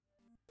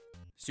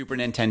Super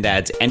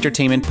Nintendad's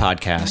Entertainment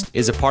Podcast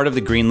is a part of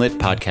the Greenlit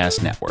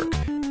Podcast Network.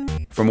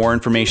 For more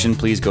information,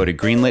 please go to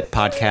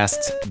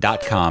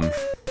greenlitpodcasts.com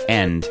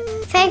and...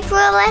 Thanks for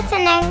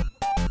listening.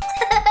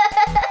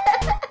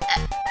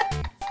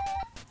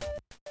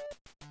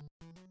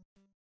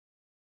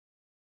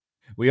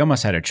 We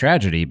almost had a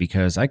tragedy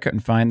because I couldn't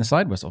find the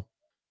slide whistle.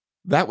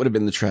 That would have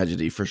been the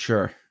tragedy for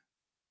sure.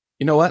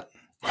 You know what?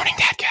 Morning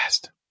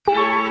Dadcast.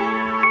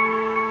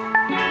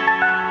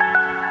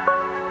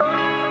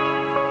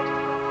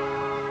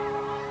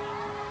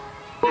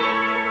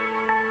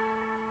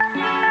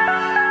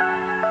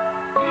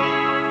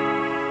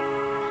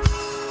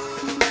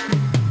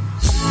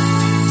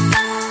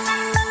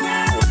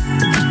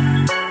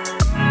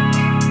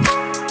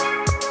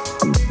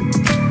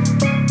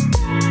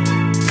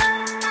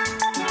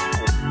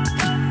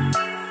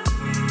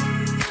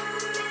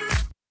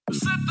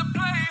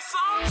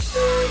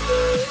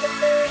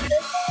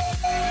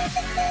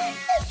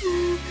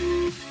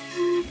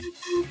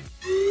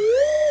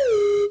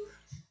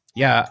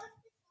 Yeah,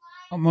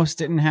 almost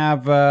didn't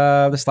have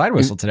the slide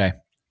whistle today.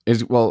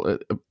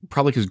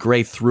 Probably because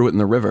Gray threw it in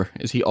the river.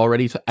 Is he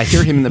already? I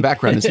hear him in the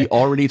background. Is he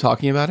already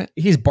talking about it?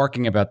 He's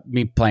barking about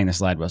me playing the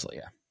slide whistle.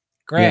 Yeah,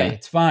 Gray,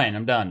 It's fine.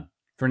 I'm done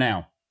for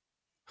now.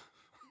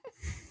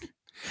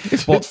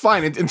 It's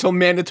fine until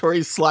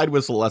mandatory slide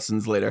whistle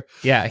lessons later.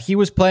 Yeah, he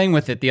was playing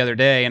with it the other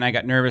day, and I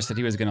got nervous that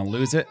he was going to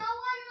lose it. No one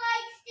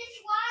likes the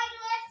slide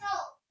whistle.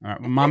 All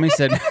right, well, Mommy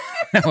said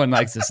no one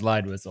likes the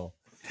slide whistle.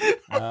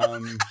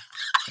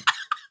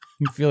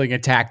 I'm feeling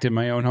attacked in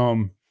my own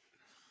home,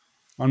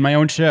 on my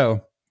own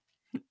show.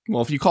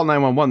 Well, if you call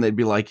 911, they'd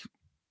be like,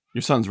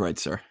 your son's right,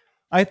 sir.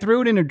 I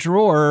threw it in a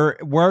drawer,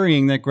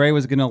 worrying that Gray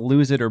was going to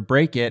lose it or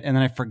break it, and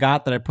then I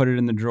forgot that I put it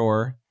in the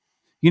drawer.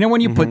 You know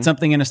when you put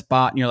something in a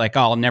spot and you're like,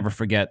 oh, I'll never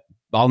forget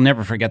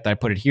that I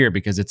put it here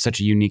because it's such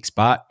a unique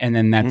spot, and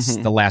then that's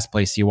the last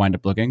place you wind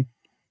up looking?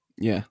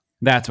 Yeah.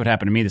 That's what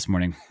happened to me this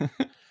morning.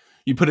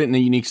 You put it in a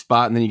unique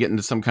spot, and then you get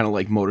into some kind of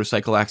like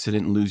motorcycle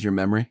accident and lose your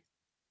memory.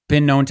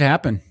 Been known to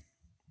happen.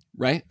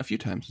 Right? A few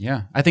times.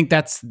 Yeah. I think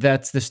that's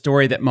the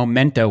story that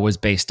Memento was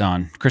based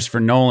on. Christopher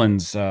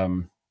Nolan's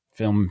film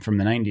from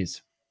the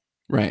 90s.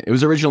 Right. It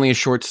was originally a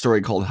short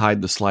story called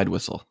Hide the Slide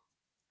Whistle.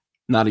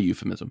 Not a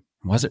euphemism.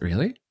 Was it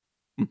really?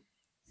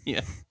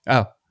 Yeah.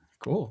 Oh,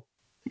 cool.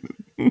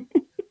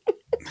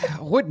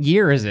 What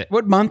year is it?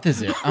 What month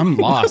is it? I'm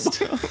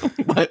lost.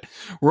 But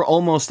we're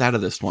almost out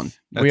of this one.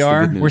 That's we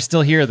are? We're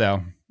still here,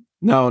 though.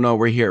 No,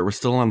 we're here. We're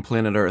still on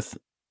planet Earth.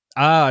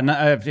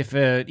 If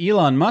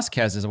Elon Musk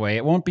has his way,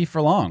 it won't be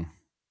for long.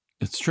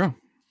 It's true.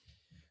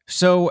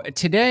 So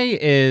today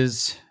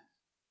is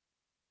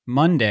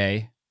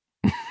Monday.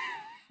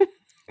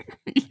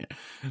 Yeah.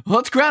 Well,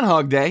 it's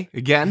Groundhog Day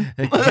again.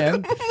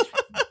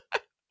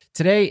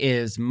 Today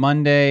is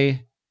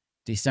Monday,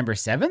 December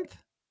 7th?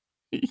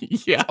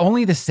 Yeah.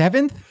 Only the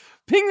 7th?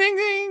 Ping, ding,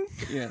 ding.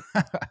 Yeah.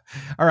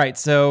 All right.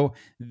 So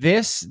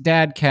this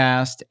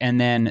Dadcast and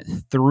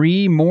then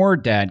 3 more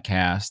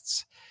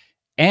Dadcasts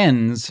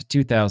ends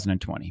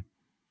 2020.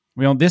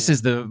 Well, this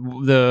is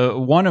the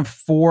one of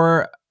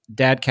 4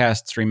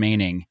 Dadcasts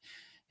remaining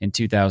in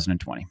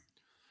 2020.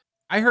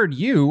 I heard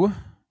you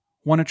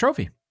won a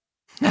trophy.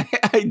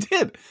 I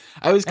did.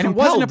 I was compelled. And it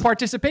wasn't a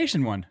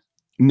participation one.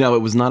 No, it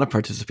was not a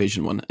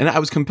participation one. And I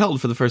was compelled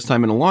for the first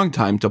time in a long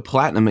time to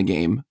platinum a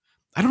game.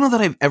 I don't know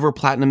that I've ever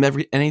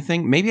platinumed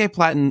anything. Maybe I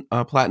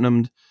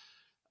platinumed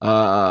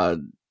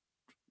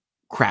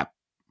crap.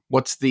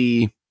 What's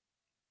the...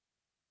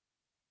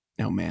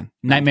 Oh, man.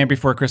 Nightmare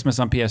Before Christmas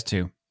on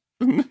PS2.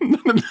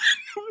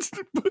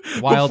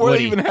 Wild Before Woody.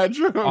 they even had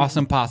your own.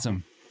 Awesome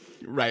Possum.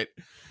 Right.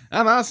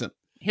 I'm awesome.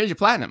 Here's your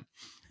platinum.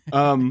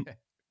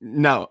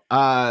 No.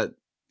 God,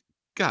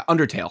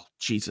 Undertale.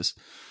 Jesus.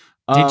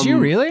 Did you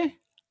really?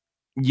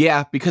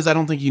 Yeah, because I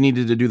don't think you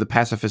needed to do the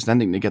pacifist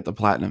ending to get the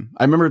platinum.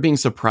 I remember being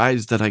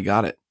surprised that I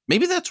got it.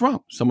 Maybe that's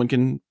wrong. Someone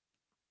can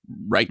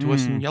write to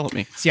us and yell at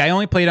me. See, I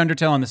only played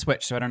Undertale on the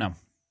Switch, so I don't know.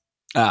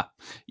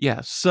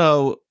 Yeah.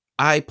 So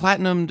I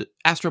platinumed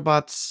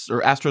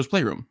Astro's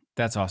Playroom.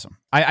 That's awesome.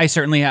 I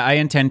certainly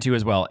intend to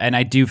as well, and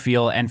I do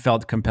feel and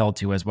felt compelled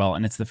to as well,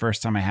 and it's the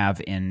first time I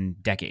have in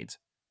decades.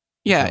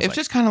 Yeah, it's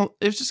just kind of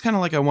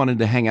like I wanted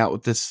to hang out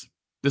with this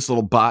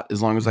little bot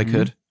as long as I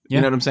could. Yeah.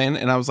 You know what I'm saying?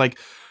 And I was like,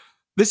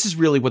 this is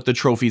really what the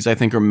trophies I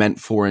think are meant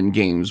for in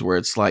games, where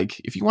it's like,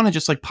 if you want to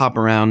just like pop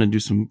around and do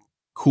some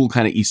cool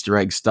kind of Easter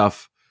egg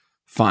stuff,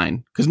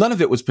 fine. Because none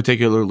of it was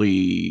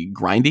particularly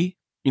grindy.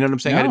 You know what I'm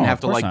saying? No, I didn't have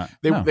of to course like,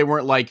 not. they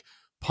weren't like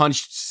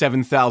punched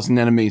 7,000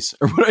 enemies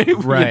or whatever.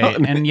 Right. You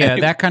know? And yeah,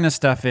 that kind of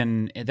stuff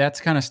in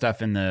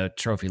the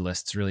trophy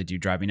lists really do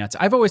drive me nuts.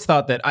 I've always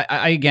thought that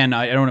I don't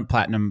have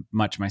platinum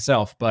much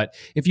myself, but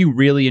if you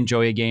really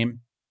enjoy a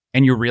game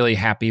and you're really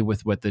happy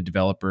with what the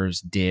developers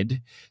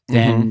did,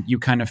 then you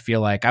kind of feel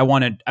like I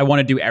want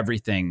to do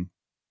everything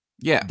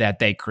that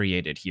they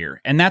created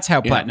here. And that's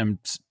how platinum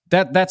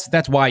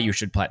that's why you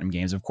should platinum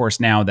games. Of course,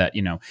 now that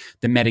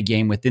the meta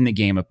game within the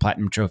game of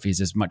platinum trophies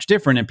is much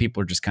different, and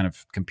people are just kind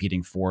of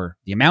competing for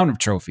the amount of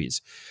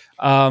trophies.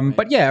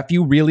 But yeah, if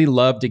you really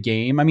loved a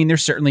game, I mean,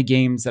 there's certainly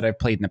games that I've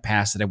played in the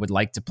past that I would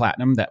like to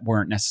platinum that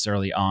weren't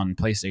necessarily on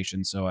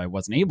PlayStation, so I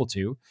wasn't able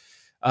to.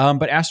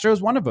 But Astro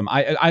is one of them.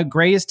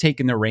 Gray has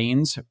taken the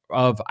reins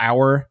of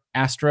our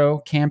Astro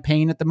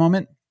campaign at the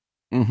moment.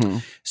 Mm-hmm.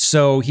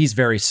 So he's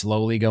very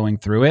slowly going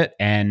through it.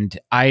 And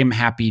I am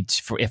happy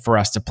for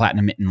us to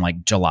platinum it in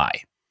like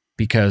July,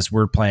 because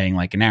we're playing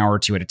like an hour or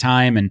two at a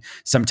time. And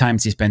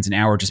sometimes he spends an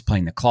hour just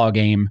playing the claw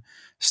game.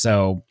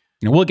 So,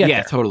 we'll get there.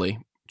 Yeah, totally.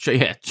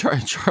 Yeah,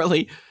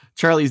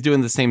 Charlie's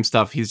doing the same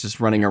stuff. He's just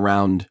running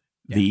around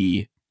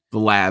the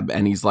lab,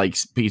 and he's like,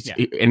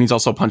 and he's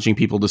also punching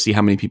people to see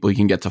how many people he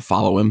can get to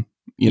follow him.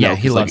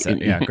 He loves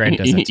it. Yeah, Grant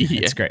does it too.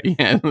 It's great.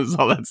 Yeah, there's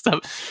all that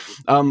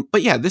stuff.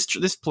 But yeah, this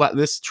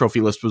trophy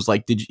list was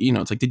like, did you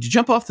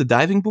jump off the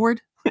diving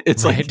board?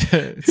 It's right.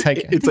 I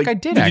think I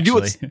did.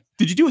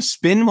 Did you do a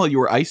spin while you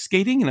were ice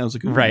skating? And I was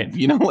like, right.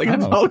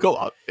 I'll go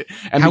up.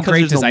 And how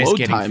great does ice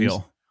skating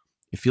feel?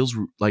 It feels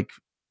like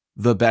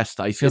the best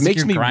ice. It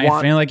makes me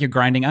want. Feeling like you're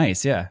grinding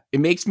ice. Yeah. It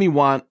makes me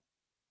want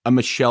a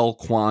Michelle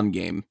Kwan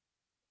game.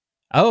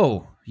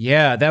 Oh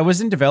yeah, that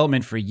was in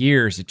development for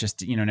years. It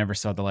just never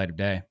saw the light of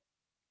day.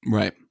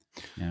 Right.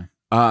 Yeah.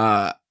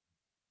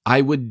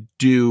 I would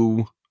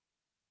do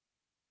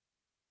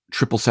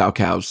triple sow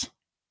cows.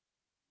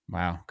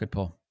 Wow, good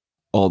pull.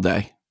 All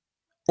day.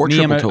 Or Me,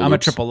 triple I'm a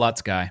triple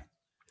Lutz guy.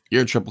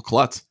 You're a triple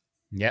klutz.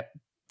 Yep.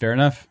 Fair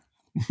enough.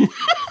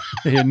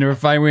 You'll never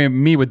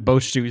find me with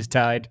both shoes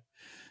tied.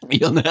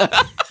 You'll never.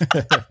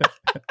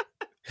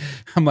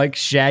 I'm like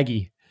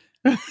Shaggy.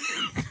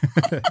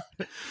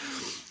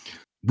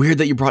 Weird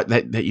that you brought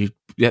that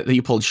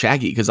you pulled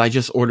Shaggy, because I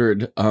just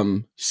ordered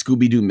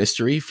Scooby-Doo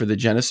Mystery for the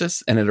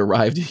Genesis, and it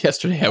arrived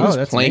yesterday. I was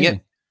playing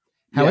it.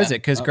 How is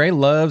it? Because Gray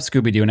loves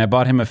Scooby-Doo, and I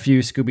bought him a few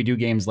Scooby-Doo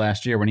games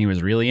last year when he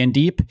was really in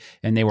deep,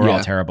 and they were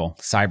all terrible.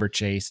 Cyber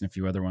Chase and a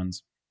few other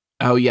ones.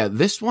 Oh yeah,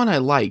 this one I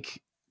like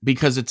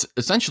because it's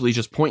essentially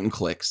just point and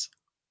clicks.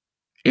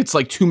 It's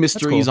like two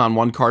mysteries on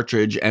one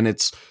cartridge, and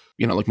it's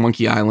like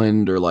Monkey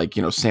Island or like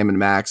Sam and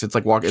Max. It's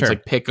like It's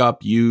like pick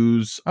up,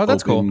 use,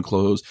 that's open, cool.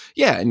 Close.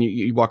 Yeah, and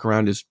you walk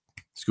around as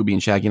Scooby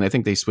and Shaggy, and I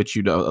think they switch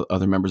you to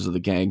other members of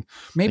the gang.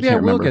 Maybe I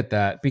will get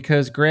that,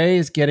 because Gray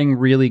is getting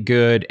really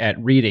good at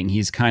reading.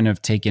 He's kind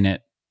of taking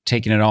it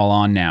all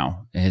on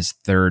now, his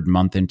third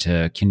month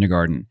into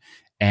kindergarten.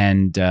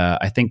 And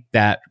I think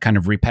that kind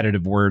of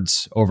repetitive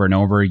words over and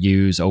over,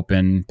 use,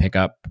 open, pick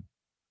up,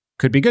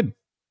 could be good.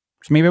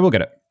 So maybe I will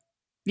get it.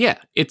 Yeah,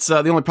 it's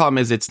the only problem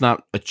is it's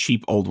not a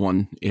cheap old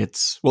one.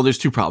 There's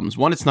two problems.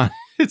 One, it's not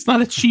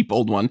a cheap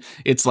old one.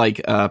 It's like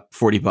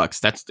 $40.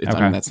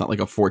 That's not like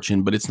a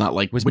fortune, but it's not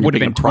like would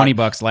have been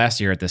 $20 last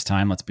year at this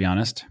time. Let's be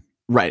honest.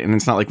 Right, and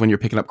it's not like when you're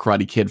picking up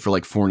Karate Kid for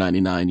like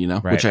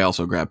 $4.99, right. Which I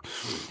also grabbed.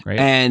 Right.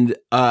 And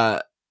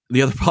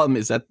the other problem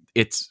is that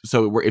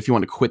if you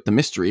want to quit the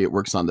mystery, it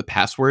works on the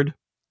password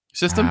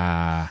system.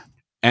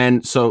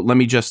 And so can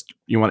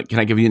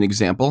I give you an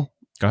example?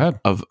 Go ahead.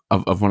 Of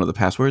one of the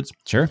passwords?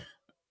 Sure.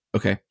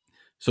 Okay,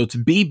 so it's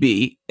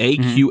BB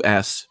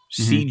AQS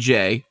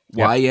CJ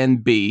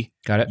YNB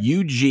got it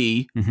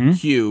UG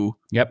Q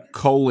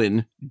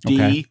colon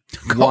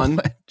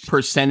D1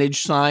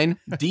 percentage sign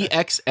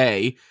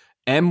DXA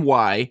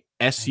MY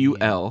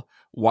SUL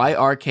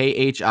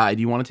YRKHI.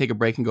 Do you want to take a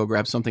break and go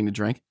grab something to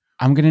drink?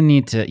 I'm gonna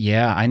need to.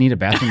 Yeah, I need a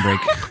bathroom break.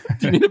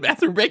 Do you need a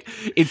bathroom break?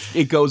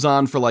 It goes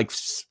on for like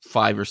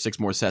 5 or 6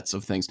 more sets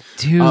of things.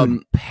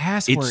 Dude,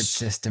 password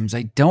systems.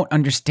 I don't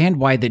understand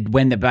why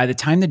by the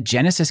time the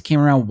Genesis came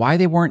around, why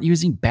they weren't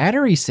using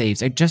battery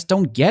saves. I just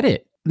don't get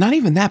it. Not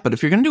even that, but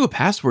if you're gonna do a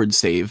password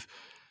save,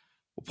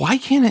 why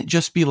can't it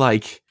just be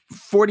like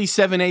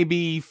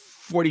 47AB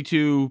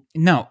 42?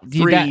 No,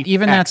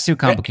 that's too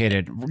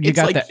complicated. You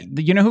got that.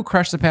 You know who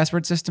crushed the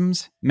password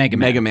systems? Mega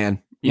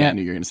Man. Yeah, I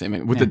knew you were going to say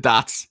Mega Man. With the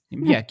dots.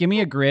 Yeah, give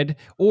me a grid.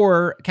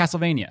 Or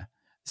Castlevania.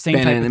 Same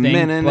type of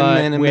thing,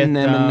 but with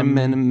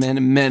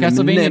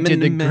Castlevania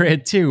did the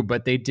grid too,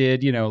 but they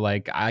did,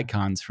 like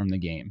icons from the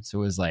game. So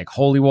it was like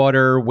holy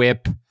water,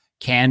 whip,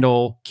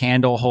 candle,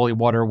 holy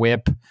water,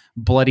 whip,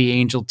 bloody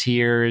angel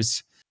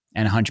tears,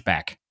 and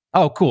hunchback.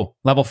 Oh, cool.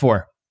 Level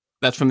 4.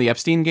 That's from the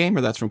Epstein game,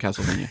 or that's from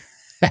Castlevania?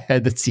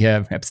 That's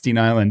Epstein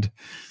Island.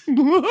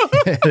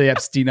 The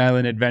Epstein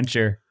Island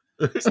Adventure,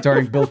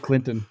 starring Bill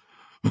Clinton.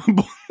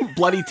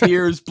 bloody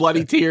tears,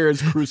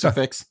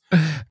 crucifix.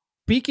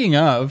 Speaking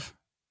of,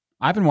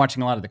 I've been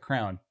watching a lot of The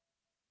Crown.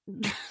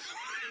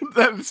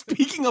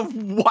 Speaking of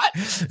what?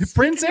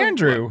 Prince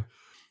Andrew.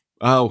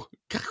 Oh,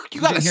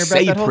 you gotta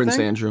say Prince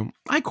Andrew.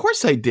 Of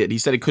course I did. He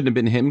said it couldn't have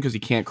been him because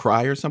he can't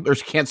cry or something, or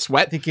he can't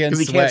sweat. He can't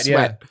sweat.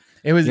 Yeah.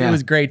 It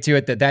was great too.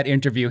 At that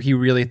interview, he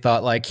really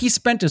thought like he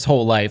spent his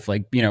whole life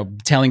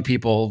telling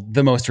people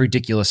the most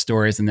ridiculous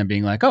stories, and then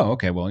being like, "Oh,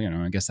 okay, well,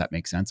 I guess that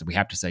makes sense. We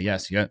have to say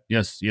yes, Your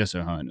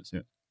Highness."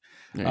 Yeah.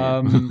 Yes,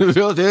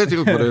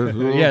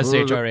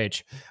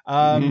 HRH.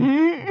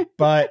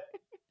 But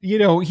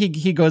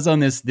he goes on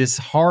this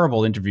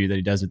horrible interview that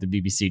he does with the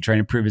BBC trying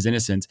to prove his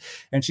innocence,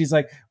 and she's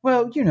like,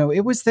 well,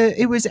 it was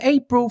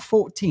April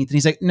 14th, and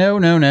he's like,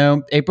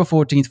 no, April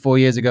 14th 4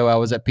 years ago I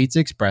was at Pizza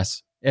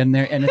Express, and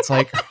it's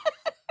like,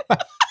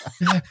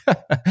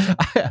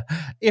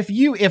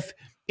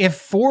 if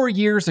 4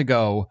 years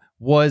ago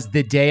was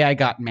the day I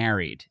got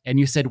married, and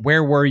you said,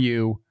 where were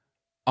you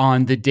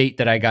on the date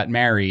that I got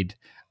married,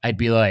 I'd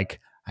be like,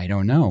 I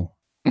don't know.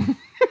 And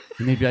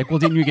they'd be like, well,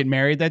 didn't you get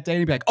married that day? And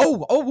he'd be like,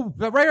 oh,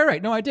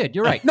 right. No, I did.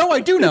 You're right. No, I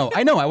do know.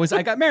 I know.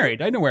 I got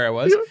married. I know where I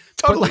was.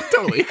 Totally.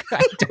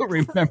 I don't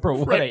remember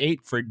what I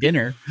ate for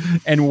dinner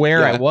and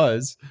where I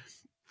was.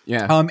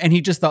 Yeah. And he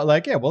just thought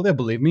like, yeah, well, they'll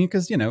believe me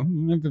because, I have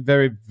a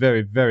very,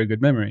 very, very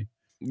good memory.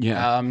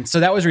 Yeah.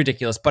 So that was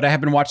ridiculous. But I have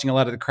been watching a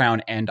lot of The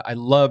Crown, and I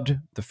loved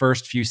the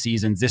first few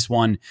seasons. This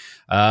one,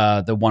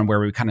 the one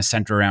where we kind of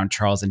center around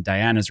Charles and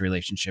Diana's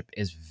relationship,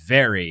 is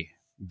very,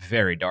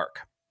 very dark.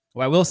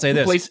 Well, I will say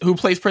this. Who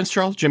plays Prince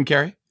Charles? Jim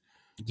Carrey?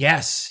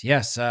 Yes.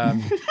 Jim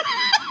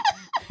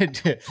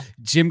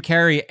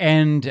Carrey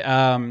and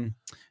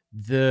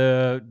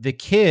the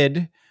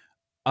kid,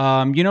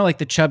 like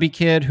the chubby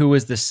kid who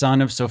was the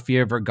son of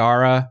Sofia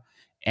Vergara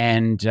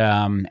and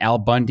Al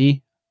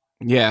Bundy.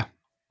 Yeah.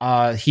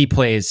 He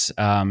plays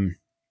Prince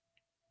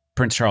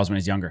Charles when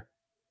he's younger.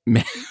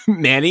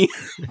 Manny?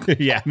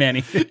 Yeah,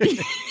 Manny.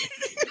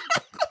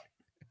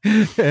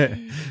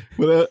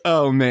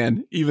 Oh,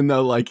 man. Even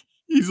though, like,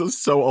 he's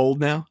so old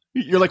now.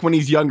 You're like, when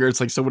he's younger, it's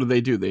like, so what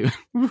do?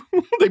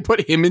 They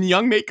put him in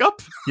young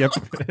makeup? Yep.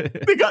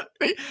 We're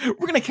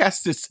going to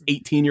cast this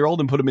 18-year-old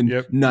and put him in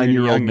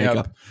 9-year-old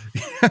makeup.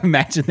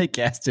 Imagine they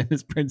cast him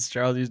as Prince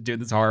Charles. He's doing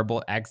this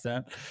horrible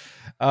accent.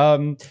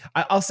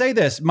 I'll say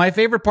this. My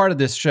favorite part of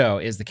this show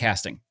is the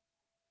casting.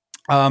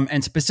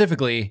 And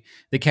specifically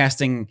the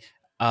casting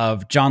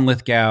of John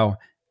Lithgow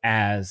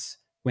as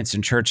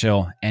Winston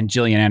Churchill and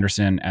Gillian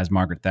Anderson as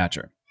Margaret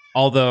Thatcher.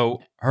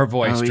 Although her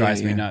voice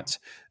drives me nuts.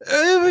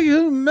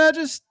 Your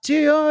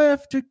Majesty, I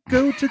have to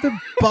go to the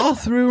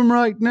bathroom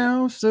right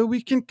now so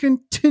we can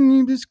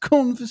continue this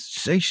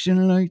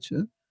conversation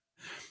later.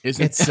 It's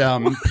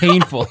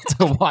painful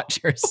to watch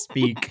her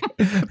speak.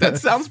 That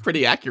sounds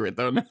pretty accurate,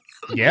 though.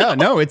 Yeah,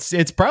 no,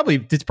 it's probably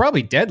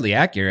deadly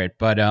accurate,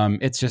 but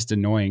it's just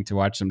annoying to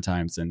watch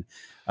sometimes. And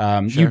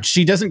Sure.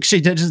 she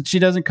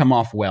doesn't come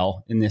off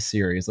well in this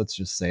series. Let's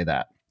just say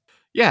that.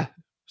 Yeah.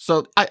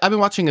 So I've been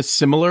watching a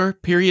similar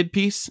period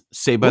piece,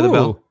 Saved by the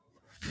Bell.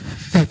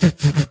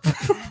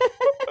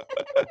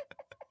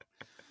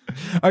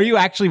 Are you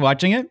actually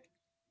watching it?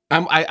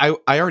 I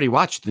already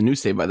watched the new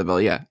Saved by the Bell.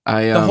 Yeah,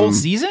 The whole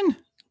season?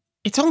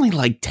 It's only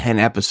like 10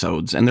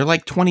 episodes, and they're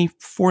like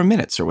 24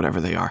 minutes or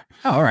whatever they are.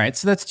 Oh, all right.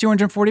 So that's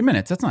 240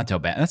 minutes. That's not so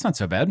bad. That's not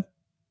so bad.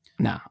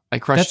 No, I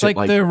crushed That's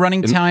like the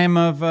running time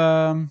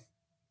of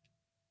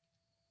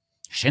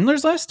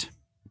Schindler's List?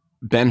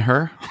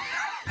 Ben-Hur.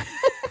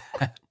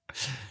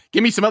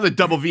 Give me some other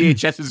double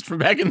VHSs from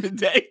back in the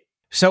day.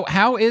 So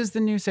how is the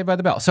new Saved by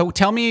the Bell? So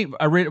tell me,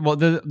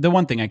 the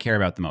one thing I care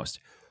about the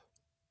most.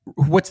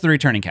 What's the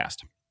returning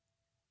cast?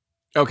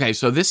 Okay,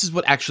 so this is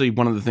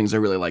one of the things I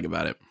really like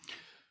about it.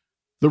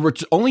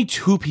 Only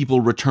two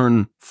people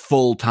return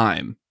full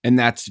time, and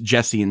that's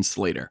Jesse and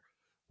Slater,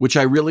 which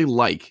I really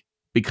like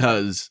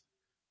because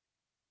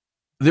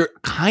they're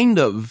kind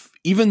of,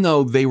 even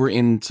though they were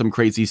in some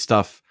crazy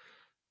stuff,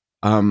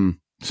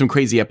 some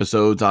crazy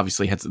episodes,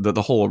 obviously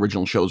the whole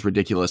original show is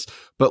ridiculous,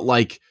 but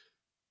like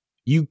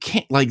you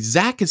can't, like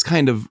Zach is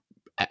kind of,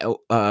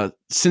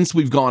 since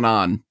we've gone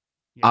on,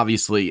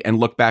 obviously, and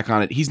look back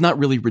on it, he's not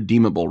really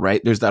redeemable,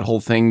 right? There's that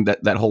whole thing,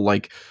 that whole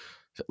like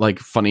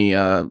funny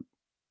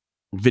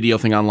video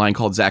thing online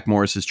called Zach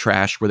Morris's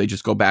Trash, where they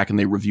just go back and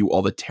they review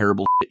all the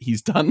terrible shit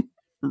he's done.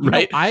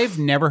 Right. I've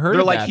never heard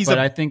of that, but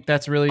I think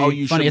that's really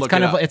funny. It's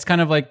kind of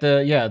like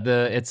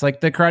it's like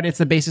the karate. It's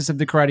the basis of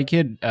the Karate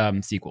Kid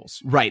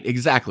sequels. Right.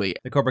 Exactly.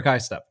 The Cobra Kai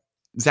stuff.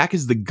 Zach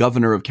is the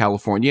governor of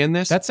California in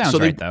this. That sounds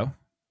right, though.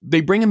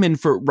 They bring him in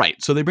for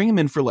So they bring him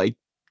in for like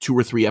 2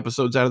 or 3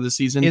 episodes out of the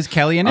season. Is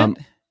Kelly in it?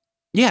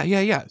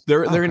 Yeah.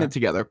 They're in it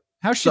together.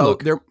 How's she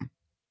look?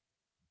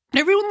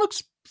 Everyone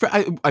looks.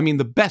 I mean,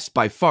 the best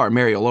by far.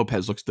 Mario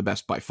Lopez looks the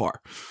best by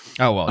far.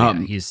 Oh well,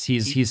 yeah.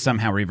 He's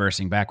somehow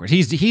reversing backwards.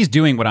 He's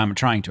doing what I'm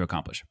trying to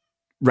accomplish.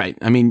 Right.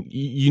 I mean,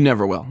 you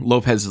never will.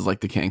 Lopez is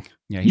like the king.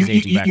 Yeah, he's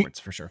aging backwards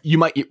for sure. You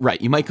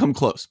might come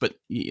close, but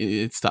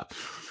it's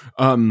tough.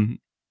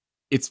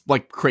 It's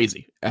like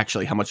crazy,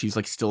 actually, how much he's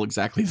like still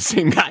exactly the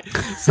same guy.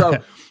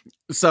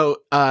 So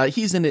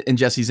he's in it, and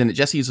Jesse's in it.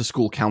 Jesse is a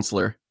school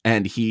counselor,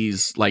 and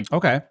he's like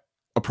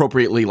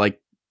appropriately like.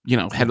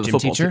 Head of the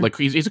football team. Like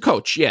he's a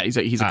coach. Yeah, he's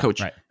a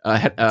coach. Right.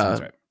 That's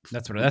right.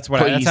 That's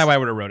how I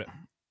would have wrote it.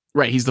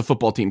 Right. He's the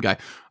football team guy.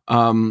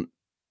 I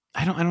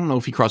don't know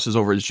if he crosses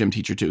over as gym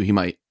teacher too. He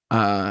might.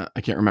 I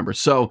can't remember.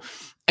 So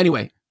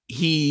anyway,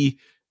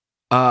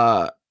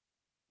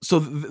 so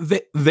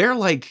they're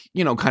like,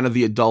 kind of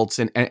the adults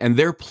and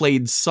they're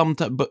played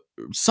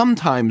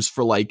sometimes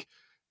for like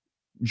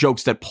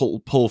jokes that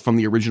pull from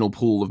the original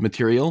pool of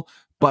material.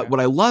 But what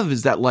I love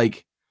is that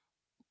like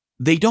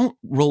they don't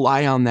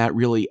rely on that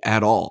really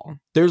at all.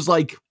 There's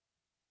like,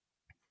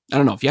 I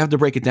don't know, if you have to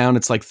break it down,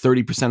 it's like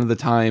 30% of the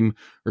time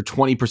or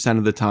 20%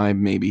 of the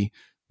time, maybe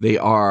they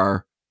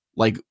are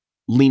like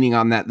leaning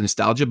on that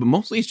nostalgia, but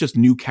mostly it's just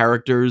new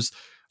characters.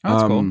 Oh,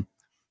 that's cool.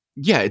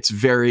 Yeah, it's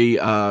very,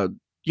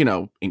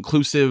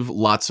 inclusive,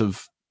 lots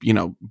of,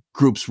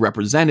 groups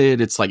represented.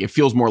 It's like, it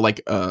feels more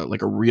like a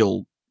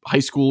real high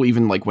school,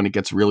 even like when it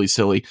gets really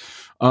silly.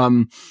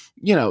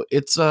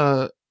 It's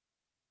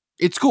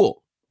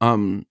cool.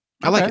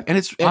 I like it. And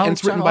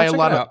it's written by a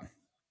lot of,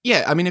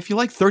 yeah, I mean, if you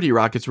like 30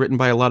 Rock, it's written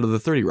by a lot of the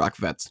 30 Rock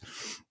vets.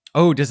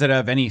 Oh, does it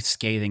have any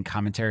scathing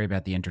commentary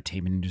about the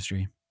entertainment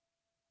industry?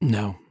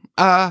 No.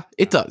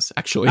 It does,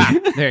 actually.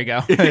 There you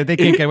go. They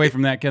can't get away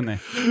from that, can they?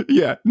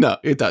 Yeah, no,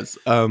 it does.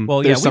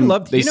 Well, yeah,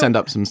 they send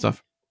up some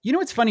stuff. You know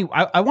what's funny?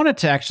 I wanted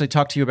to actually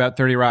talk to you about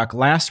 30 Rock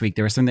last week.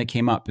 There was something that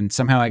came up, and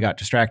somehow I got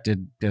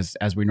distracted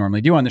as we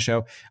normally do on the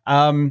show.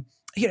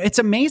 It's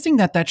amazing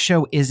that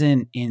show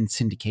isn't in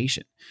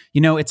syndication.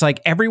 It's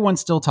like everyone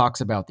still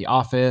talks about The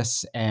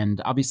Office,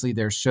 and obviously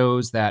there's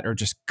shows that are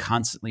just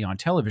constantly on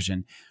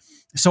television.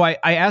 So I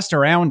asked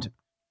around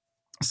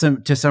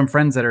to some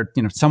friends that are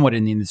somewhat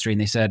in the industry,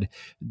 and they said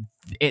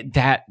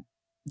that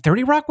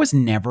 30 Rock was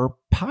never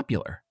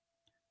popular.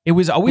 It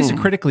was always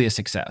critically a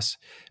success,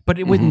 but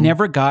it would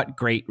never got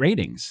great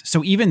ratings.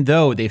 So even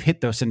though they've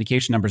hit those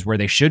syndication numbers where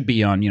they should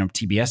be on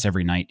TBS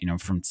every night,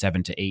 from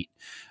 7 to 8,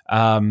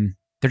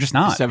 they're just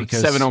not.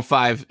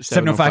 7:05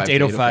 to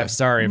 8:05.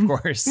 Sorry, of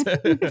course.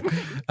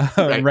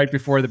 Right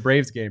before the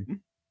Braves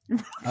game.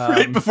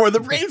 Right before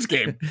the Braves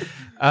game.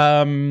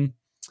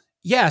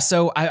 Yeah,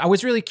 so I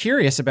was really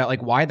curious about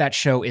like why that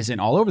show isn't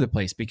all over the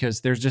place,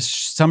 because there's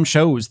just some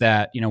shows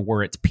that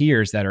were its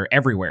peers that are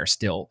everywhere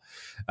still,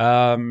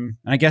 and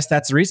I guess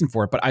that's the reason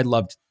for it. But I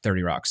loved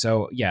 30 Rock,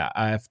 so yeah,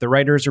 if the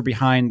writers are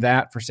behind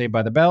that for Saved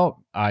by the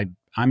Bell, I'm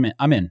in.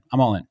 I'm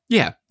all in.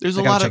 Yeah, there's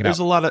a lot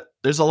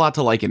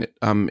to like in it.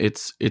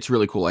 It's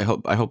really cool. I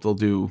hope they'll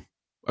do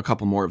a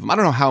couple more of them. I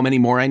don't know how many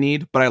more I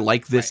need, but I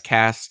like this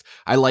cast.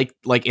 I like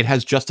it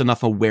has just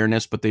enough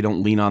awareness, but they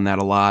don't lean on that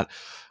a lot.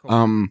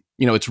 Cool.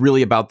 It's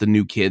really about the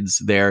new kids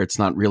there. It's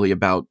not really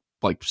about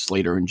like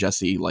Slater and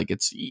Jesse. Like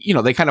it's,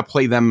 they kind of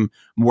play them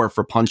more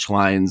for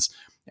punchlines,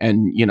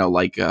 and,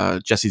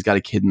 Jesse's got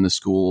a kid in the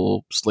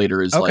school.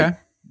 Slater is like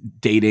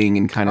dating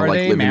and kind of like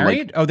living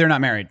married. Oh, they're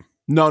not married.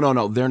 No,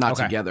 they're not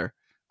together.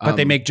 But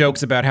they make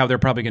jokes about how they're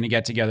probably going to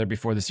get together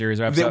before the series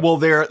wraps up. Well,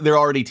 they're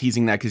already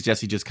teasing that because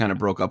Jesse just kind of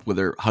broke up with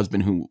her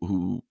husband,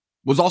 who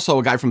was also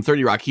a guy from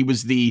 30 Rock. He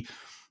was the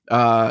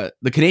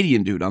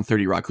Canadian dude on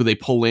 30 Rock who they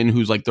pull in,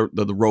 who's like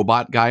the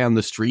robot guy on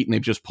the street, and they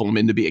just pull him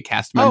in to be a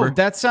cast member. Oh,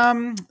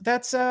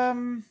 that's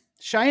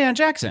Cheyenne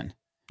Jackson.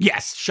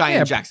 Yes,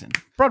 Cheyenne Jackson,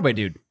 Broadway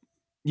dude.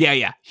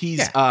 Yeah.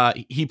 He's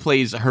he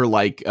plays her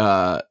like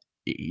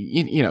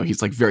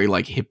he's like very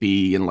like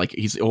hippie, and like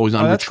he's always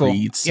on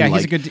retreats. Cool. Yeah,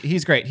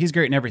 he's great. He's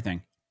great in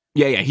everything.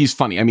 Yeah, he's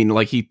funny. I mean,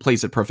 like he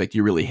plays it perfect.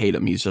 You really hate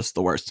him. He's just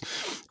the worst.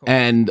 Cool.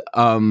 And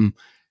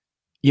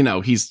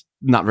he's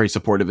not very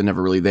supportive and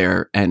never really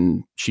there.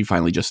 And she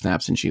finally just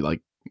snaps, and she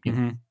like,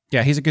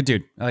 yeah, he's a good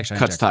dude. I like Cheyenne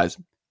cuts ties.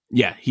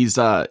 Yeah, he's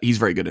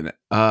very good in it.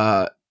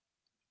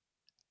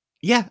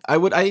 Yeah,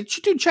 I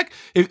should check.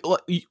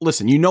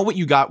 Listen, you know what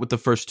you got with the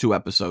first 2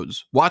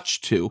 episodes.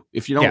 Watch 2.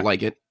 If you don't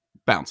like it,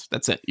 bounce.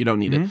 That's it. You don't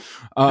need it.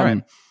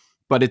 Right.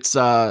 But it's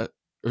I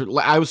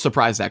was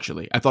surprised,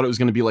 actually. I thought it was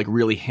going to be like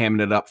really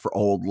hamming it up for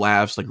old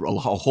laughs, like a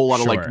whole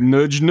lot of like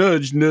nudge,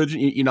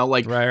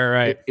 like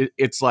right.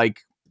 It's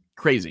like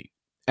crazy.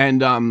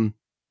 And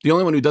the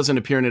only one who doesn't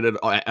appear in it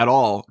at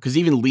all, because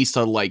even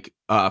Lisa like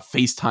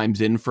FaceTimes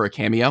in for a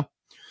cameo.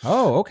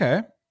 Oh,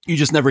 okay. You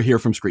just never hear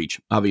from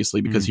Screech, obviously,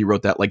 because he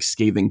wrote that like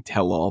scathing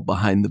tell-all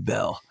behind the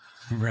bell.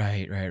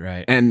 Right.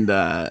 And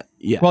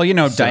yeah.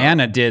 Well,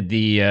 Diana did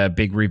the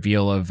big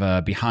reveal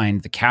of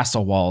Behind the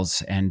Castle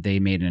Walls, and they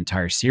made an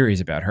entire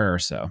series about her.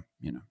 So,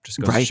 just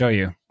goes to show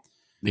you.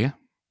 Yeah.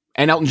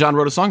 And Elton John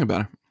wrote a song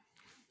about her.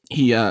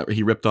 He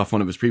ripped off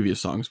one of his previous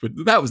songs, but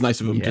that was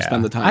nice of him to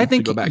spend the time to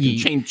go back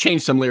and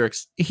change some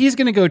lyrics. He's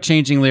going to go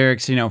changing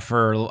lyrics,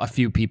 for a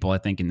few people, I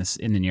think, in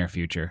the near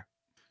future.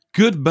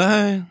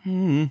 Goodbye.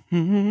 In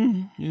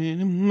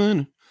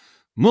the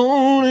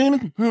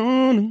morning.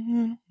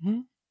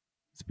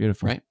 It's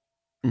beautiful. Right?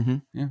 Mm-hmm.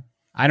 Yeah.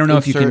 I don't know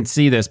if you can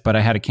see this, but I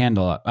had a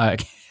candle up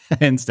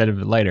instead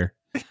of a lighter.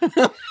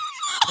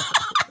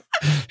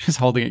 Just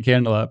holding a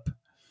candle up.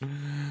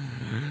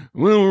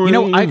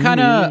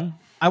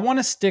 I want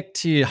to stick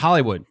to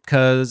Hollywood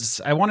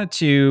because I wanted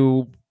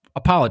to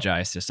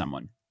apologize to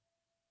someone.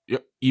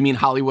 You mean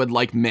Hollywood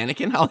like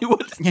mannequin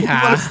Hollywood? Yeah. You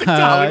want to stick to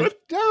Hollywood?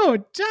 No,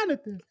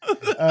 Jonathan.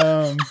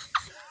 I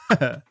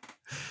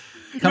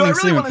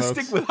really want to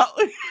stick with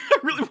Hollywood. I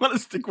really want to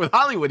stick with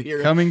Hollywood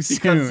here. Coming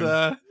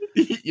soon.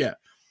 Yeah.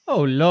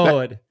 Oh,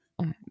 Lord.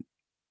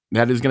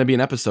 That is going to be an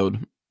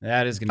episode.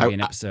 That is going to be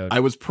an episode. I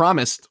was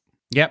promised.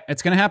 Yep,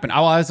 it's going to happen. I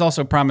was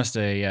also promised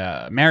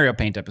a Mario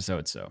Paint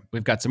episode, so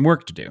we've got some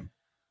work to do.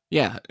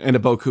 Yeah, and a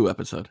Boku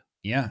episode.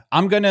 Yeah.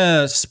 I'm going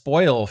to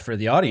spoil for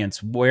the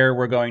audience where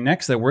we're going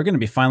next, that we're going to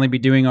be finally be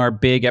doing our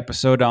big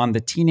episode on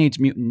the Teenage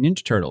Mutant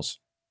Ninja Turtles.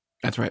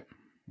 That's right.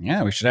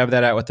 Yeah, we should have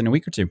that out within a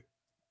week or two.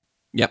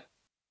 Yep.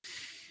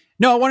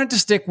 No, I wanted to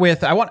stick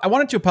with, I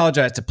wanted to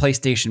apologize to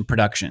PlayStation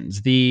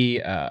Productions,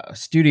 the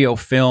studio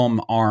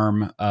film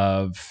arm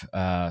of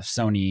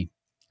Sony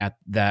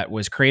that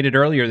was created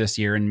earlier this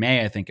year in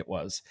May, I think it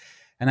was.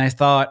 And I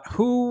thought,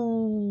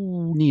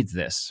 who needs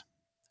this?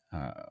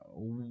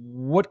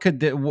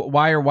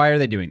 Why are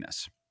they doing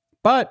this?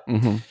 But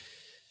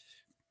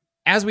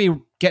as we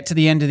get to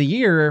the end of the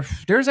year,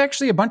 there's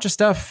actually a bunch of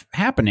stuff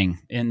happening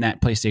in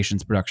that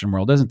PlayStation's production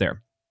world, isn't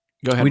there?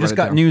 Go ahead. We just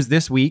got news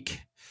this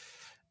week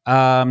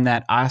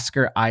that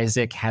Oscar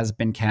Isaac has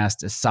been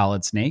cast as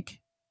Solid Snake.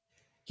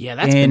 Yeah,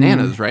 that's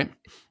bananas, right?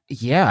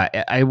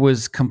 Yeah, I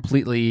was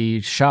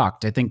completely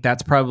shocked. I think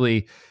that's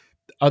probably,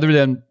 other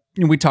than,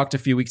 we talked a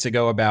few weeks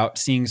ago about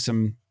seeing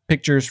some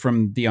pictures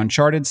from the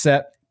Uncharted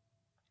set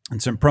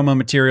and some promo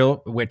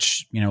material,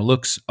 which,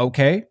 looks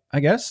okay,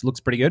 I guess. Looks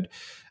pretty good.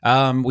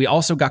 We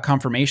also got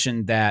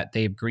confirmation that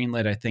they've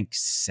greenlit, I think,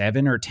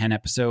 7 or 10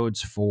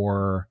 episodes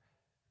for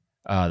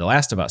The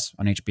Last of Us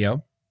on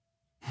HBO.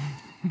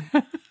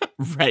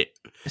 Right.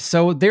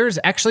 So there's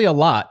actually a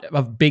lot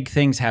of big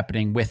things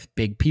happening with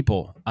big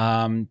people.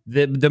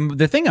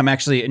 The thing I'm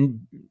actually,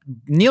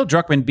 Neil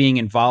Druckmann being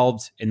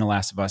involved in The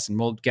Last of Us, and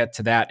we'll get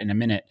to that in a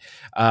minute,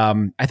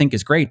 I think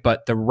is great.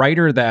 But the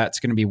writer that's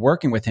going to be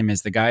working with him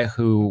is the guy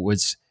who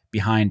was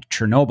behind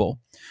Chernobyl,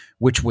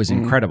 which was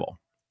incredible.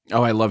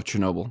 Oh, I love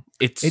Chernobyl.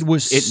 It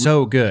was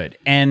so good.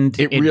 And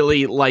it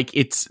really,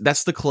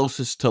 that's the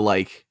closest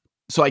to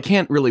so I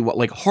can't really,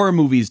 horror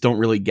movies don't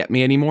really get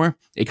me anymore.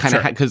 It kind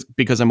of,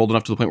 because I'm old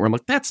enough to the point where I'm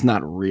like, that's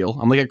not real.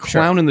 I'm like a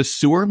clown in the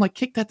sewer. I'm like,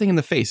 kick that thing in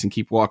the face and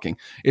keep walking.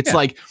 It's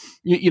but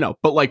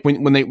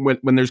when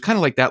there's kind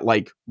of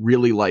that,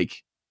 really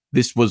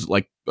this was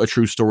a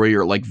true story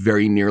or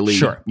very nearly,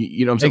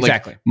 you know what I'm saying?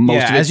 Exactly.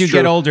 Most of as you true.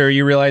 get older,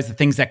 you realize the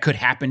things that could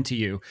happen to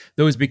you,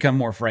 those become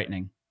more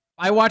frightening.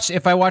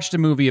 If I watched a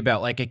movie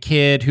about a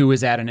kid who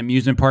was at an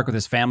amusement park with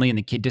his family and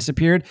the kid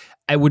disappeared,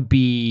 I would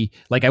be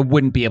I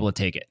wouldn't be able to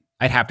take it.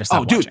 I'd have to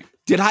stop watching.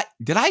 Did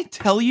I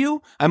tell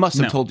you? I must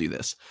have told you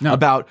this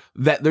about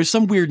that. There's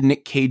some weird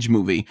Nick Cage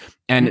movie,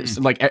 and it's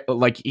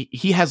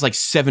he has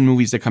 7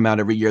 movies that come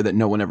out every year that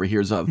no one ever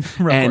hears of.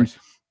 And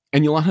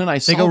Yolanda and I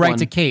saw they go right one.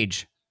 to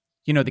Cage,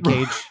 the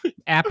Cage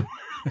app.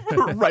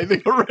 Right, they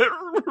go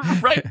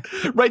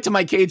right to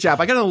my Cage app.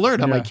 I got an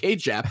alert on my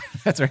Cage app.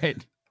 That's right.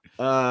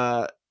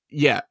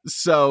 Yeah.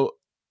 So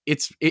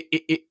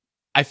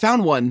I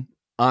found one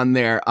on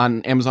there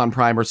on Amazon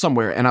Prime or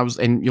somewhere,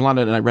 and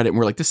Yolanda and I read it and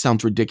we're like, this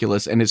sounds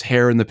ridiculous, and his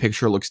hair in the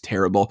picture looks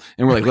terrible,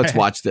 and we're like, let's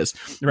watch this,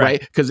 right?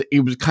 Because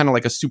it was kind of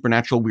like a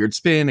supernatural weird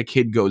spin. A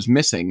kid goes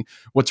missing.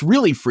 What's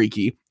really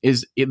freaky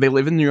is they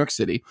live in New York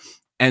City,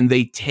 and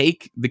they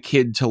take the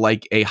kid to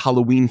a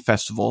Halloween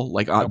festival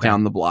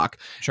down the block.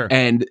 Sure.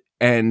 And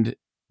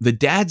the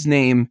dad's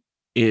name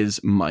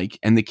is Mike,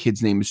 and the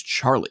kid's name is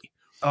Charlie.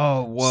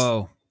 Oh,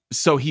 whoa.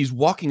 So he's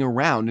walking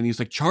around and he's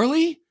like,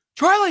 Charlie,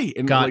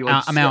 and God,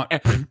 I'm out.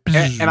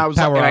 And I was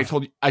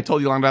I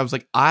told Yolanda, I was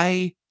like,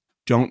 I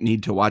don't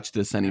need to watch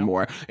this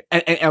anymore.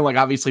 And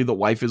obviously the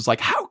wife is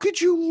like, how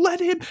could you let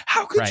him?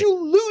 How could you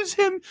lose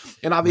him?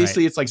 And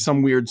obviously it's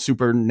some weird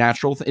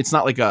supernatural thing. It's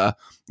not it's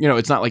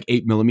not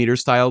 8mm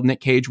style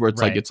Nick Cage where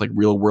it's it's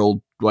real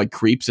world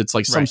creeps. It's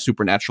some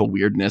supernatural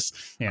weirdness.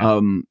 Yeah.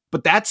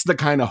 But that's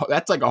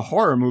that's a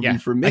horror movie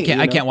for me.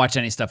 I can't watch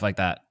any stuff like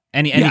that.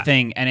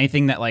 Anything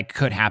that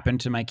could happen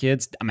to my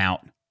kids, I'm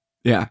out.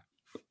 Yeah.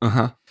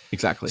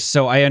 Exactly.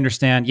 So I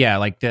understand. Yeah.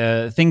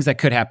 The things that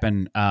could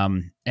happen.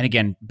 And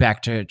again,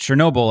 back to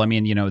Chernobyl. I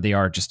mean, they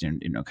are just,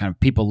 kind of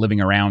people living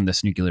around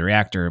this nuclear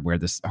reactor where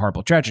this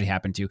horrible tragedy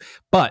happened to.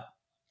 But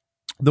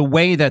the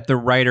way that the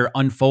writer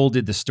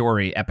unfolded the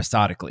story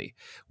episodically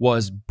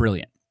was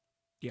brilliant.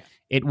 Yeah.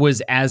 It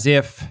was as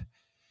if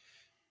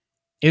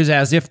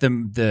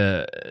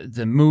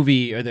the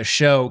movie or the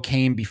show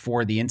came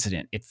before the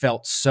incident. It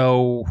felt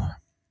so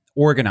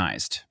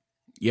organized.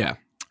 Yeah.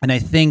 And I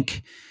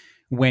think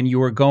when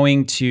you are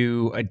going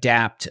to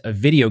adapt a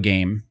video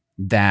game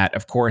that,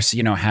 of course,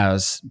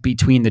 has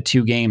between the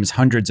two games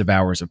hundreds of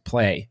hours of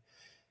play,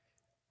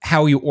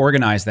 how you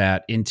organize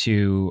that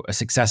into a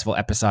successful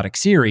episodic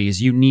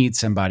series, you need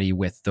somebody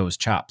with those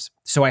chops.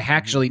 So I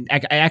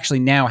actually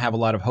now have a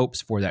lot of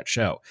hopes for that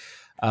show.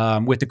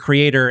 With the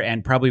creator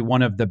and probably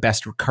one of the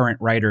best current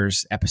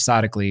writers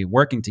episodically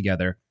working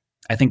together,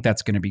 I think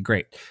that's going to be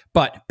great.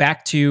 But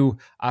back to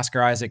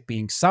Oscar Isaac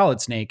being Solid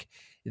Snake,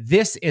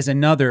 this is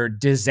another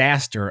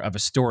disaster of a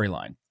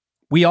storyline.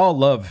 We all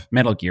love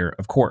Metal Gear,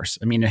 of course.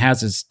 I mean, it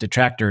has its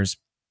detractors,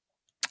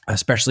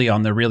 especially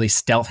on the really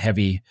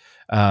stealth-heavy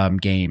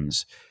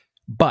games.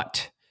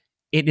 But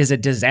it is a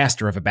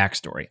disaster of a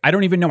backstory. I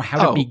don't even know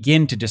how to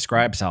begin to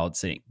describe Solid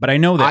Snake, but I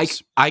know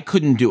this. I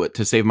couldn't do it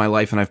to save my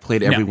life, and I've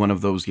played every one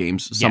of those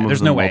games. Some of there's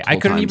them no way. I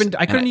couldn't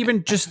times.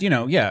 even just,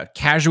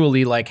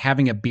 casually like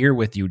having a beer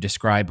with you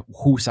describe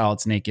who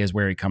Solid Snake is,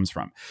 where he comes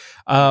from.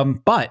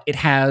 But it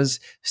has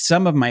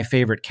some of my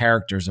favorite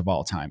characters of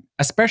all time,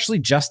 especially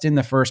just in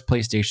the first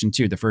PlayStation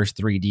 2, the first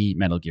 3D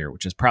Metal Gear,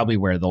 which is probably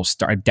where they'll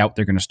start. I doubt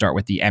they're going to start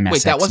with the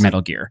MSX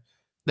Metal Gear.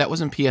 That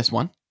wasn't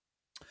PS1?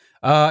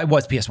 It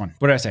was PS1.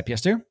 What did I say?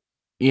 PS2?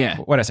 Yeah.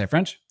 What did I say?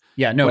 French?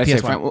 Yeah, no,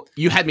 PS1. Well,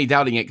 you had me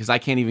doubting it because I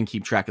can't even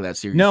keep track of that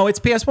series. No, it's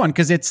PS1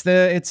 because it's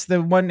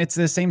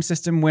the same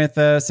system with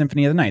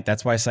Symphony of the Night.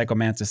 That's why Psycho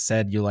Mantis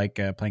said you like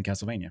playing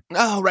Castlevania.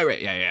 Oh,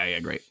 right. Yeah,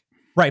 great.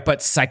 Right,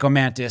 but Psycho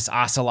Mantis,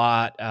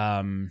 Ocelot.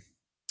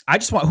 I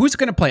just want who's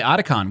going to play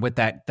Otacon with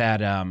that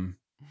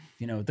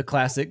the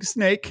classic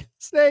Snake,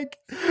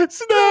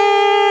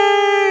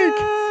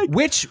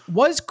 which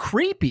was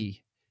creepy.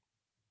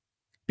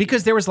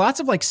 Because there was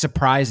lots of like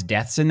surprise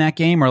deaths in that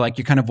game, or like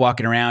you're kind of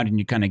walking around and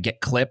you kind of get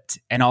clipped,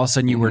 and all of a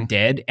sudden you were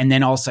dead, and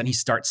then all of a sudden he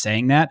starts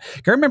saying that.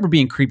 I remember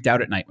being creeped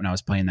out at night when I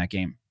was playing that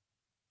game.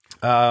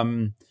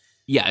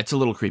 Yeah, it's a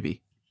little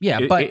creepy.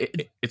 Yeah, but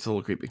it's a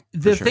little creepy.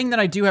 The thing that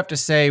I do have to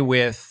say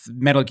with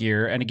Metal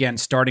Gear, and again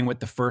starting with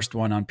the first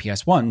one on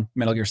PS1,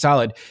 Metal Gear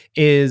Solid,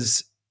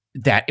 is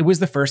that it was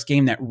the first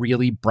game that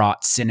really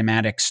brought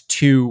cinematics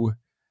to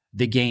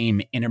the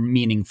game in a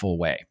meaningful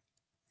way.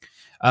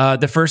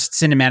 The first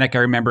cinematic I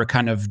remember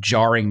kind of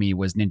jarring me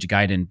was Ninja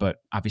Gaiden,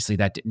 but obviously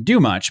that didn't do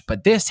much.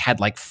 But this had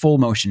like full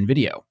motion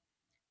video.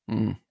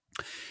 And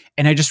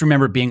I just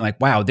remember being like,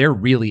 wow, they're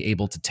really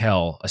able to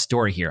tell a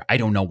story here. I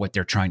don't know what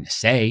they're trying to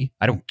say.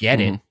 I don't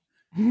get it.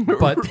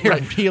 But they're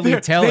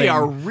really telling. They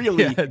are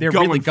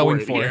really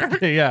going for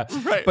it. Yeah.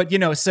 Right. But,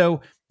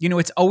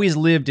 it's always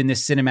lived in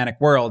this cinematic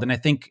world. And I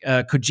think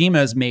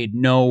Kojima's made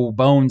no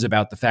bones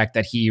about the fact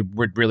that he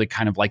would really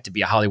kind of like to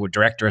be a Hollywood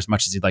director as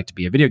much as he'd like to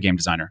be a video game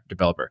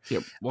developer. Yeah,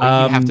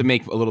 well, you have to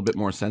make a little bit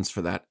more sense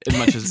for that as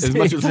much as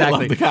exactly. I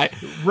love the guy.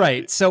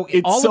 Right. So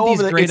all of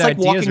these great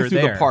ideas are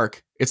there. The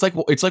park. It's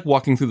like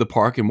walking through the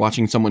park and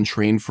watching someone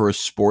train for a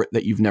sport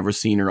that you've never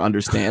seen or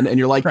understand. And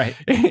you're like, right.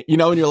 And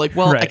you're like,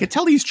 well, I could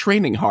tell he's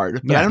training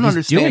hard, but I don't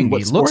understand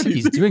what sport. Looks like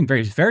he's doing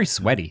very, very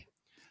sweaty.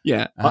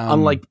 Yeah,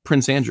 unlike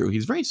Prince Andrew,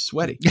 he's very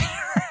sweaty.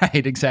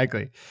 Right,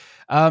 exactly.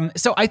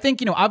 So I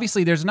think,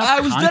 obviously there's enough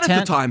content. I was dead at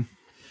the time.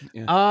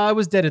 Yeah. I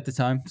was dead at the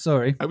time.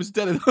 Sorry. I was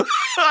dead at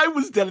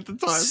the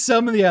time.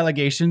 Some of the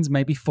allegations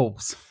may be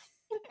false.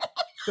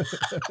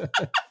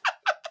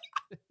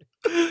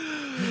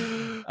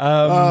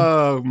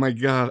 Oh, my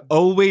God.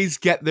 Always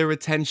get their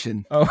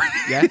attention. Oh,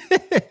 yeah.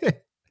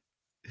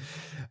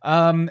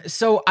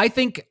 So I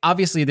think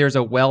obviously there's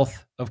a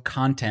wealth of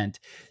content.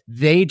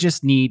 They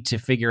just need to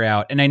figure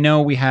out, and I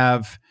know we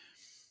have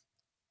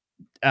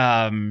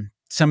some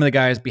of the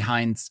guys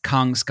behind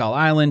Kong Skull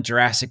Island,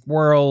 Jurassic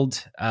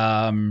World,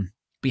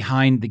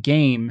 behind the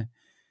game,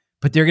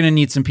 but they're going to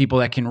need some people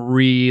that can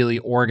really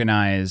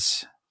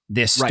organize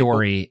this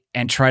story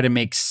and try to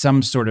make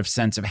some sort of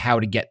sense of how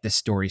to get this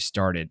story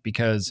started,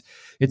 because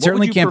it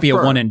certainly can't be a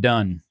one and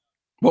done.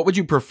 What would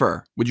you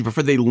prefer? Would you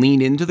prefer they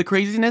lean into the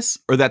craziness,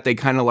 or that they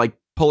kind of like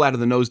pull out of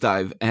the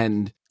nosedive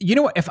and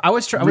if I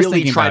was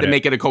really try to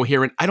make it a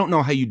coherent? I don't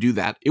know how you do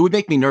that. It would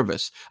make me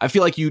nervous. I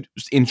feel like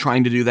in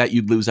trying to do that,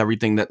 you'd lose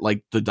everything that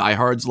like the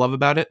diehards love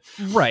about it.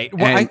 Right.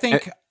 Well, I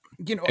think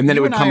and then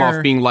it would come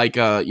off being like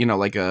I don't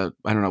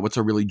know, what's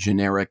a really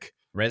generic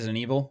Resident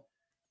Evil.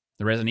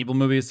 The Resident Evil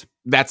movies.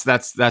 That's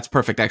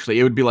perfect. Actually,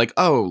 it would be like,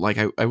 I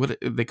would.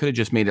 They could have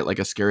just made it like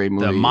a scary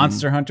movie. The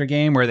Monster Hunter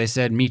game where they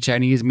said me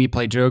Chinese, me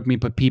play joke, me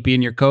put pee-pee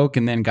in your Coke,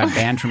 and then got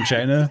banned from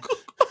China.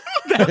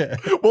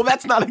 Well,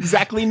 that's not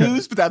exactly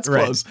news, but that's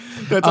close.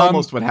 That's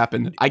almost what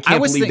happened. I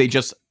can't believe they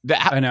just.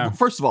 I know.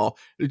 First of all,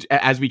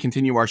 as we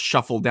continue our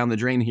shuffle down the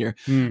drain here,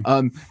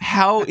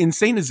 how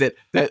insane is it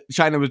that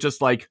China was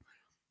just like,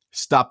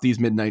 stop these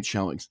midnight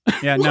showings?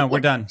 Yeah, no, we're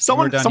done.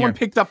 Someone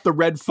picked up the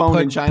red phone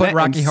in China. Put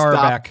Rocky Horror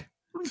back.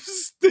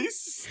 They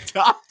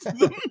stopped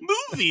the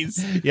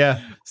movies. Yeah,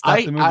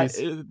 stop the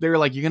movies. They were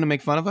like, "You're gonna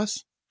make fun of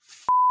us."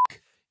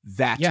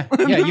 That. Yeah.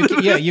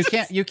 You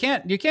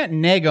can't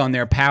neg on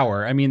their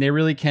power. I mean, they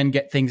really can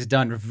get things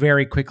done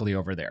very quickly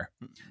over there.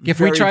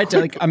 If we tried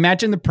to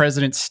imagine the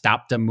president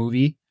stopped a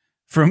movie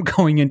from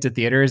going into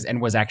theaters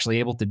and was actually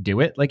able to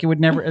do it, like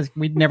we'd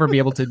never be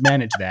able to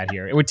manage that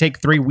here. It would take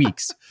 3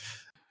 weeks.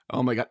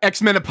 Oh my God,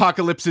 X-Men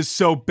Apocalypse is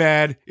so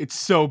bad. It's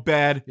so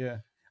bad. Yeah.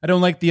 I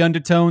don't like the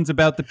undertones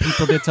about the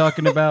people they're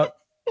talking about.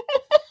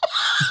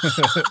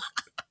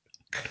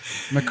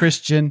 I'm a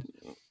Christian.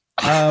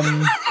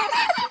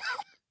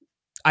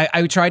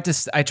 I tried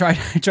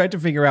to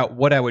figure out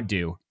what I would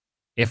do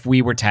if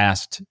we were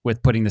tasked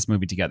with putting this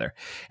movie together.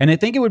 And I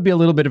think it would be a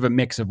little bit of a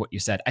mix of what you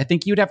said. I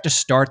think you'd have to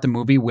start the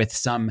movie with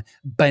some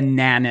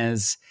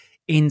bananas,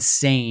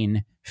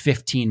 insane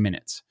 15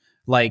 minutes.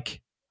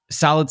 Like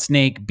Solid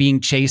Snake being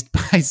chased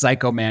by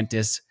Psycho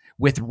Mantis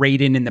with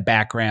Raiden in the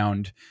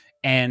background,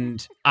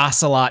 and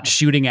Ocelot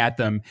shooting at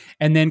them,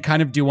 and then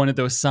kind of do one of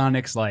those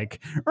Sonics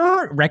like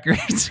record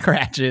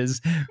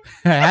scratches.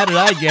 How did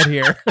I get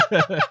here?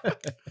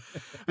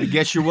 I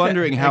guess you're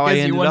wondering how I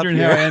ended up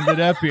here. How I ended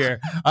up here.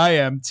 I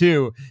am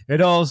too.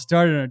 It all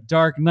started on a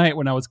dark night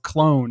when I was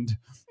cloned.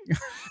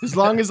 As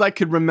long as I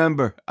could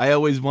remember, I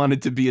always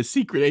wanted to be a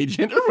secret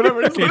agent or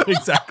whatever it is.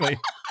 Exactly.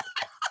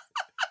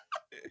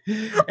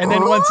 And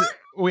then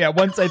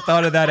once I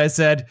thought of that, I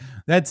said,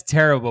 that's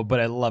terrible, but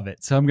I love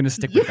it. So I'm going to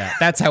stick with that.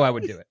 That's how I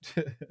would do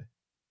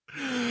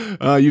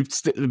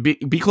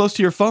it. Be close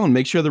to your phone.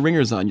 Make sure the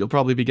ringer's on. You'll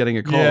probably be getting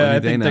a call I any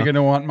day think now. they're going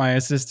to want my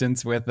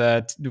assistance with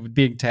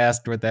being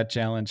tasked with that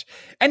challenge.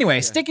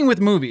 Anyway, sticking with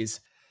movies.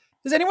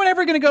 Is anyone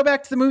ever going to go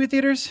back to the movie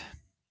theaters?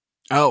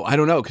 Oh, I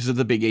don't know, because of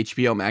the big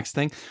HBO Max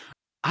thing.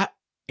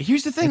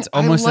 Here's the thing. It's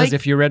almost as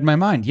if you read my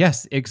mind.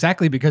 Yes,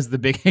 exactly, because of the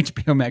big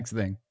HBO Max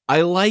thing.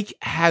 I like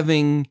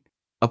having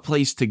a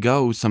place to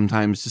go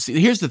sometimes to see.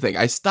 Here's the thing.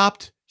 I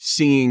started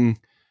seeing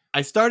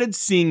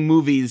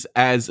movies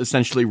as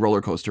essentially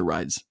roller coaster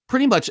rides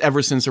pretty much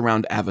ever since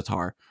around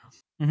Avatar.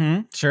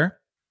 Mm-hmm. Sure.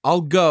 I'll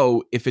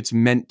go if it's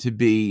meant to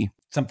be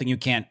something you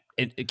can't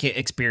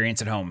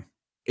experience at home.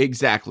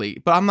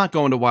 Exactly. But I'm not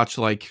going to watch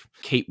like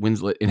Kate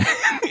Winslet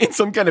in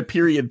some kind of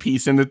period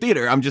piece in the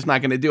theater. I'm just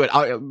not going to do it.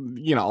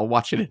 I'll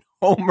watch it at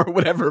home or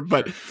whatever.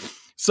 But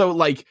so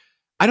like,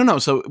 I don't know.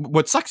 So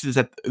what sucks is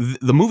that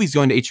the movies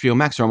going to HBO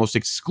Max are almost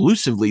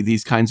exclusively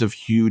these kinds of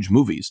huge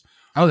movies.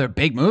 Oh, they're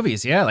big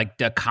movies. Yeah. Like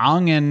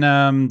Kong and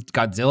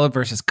Godzilla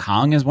versus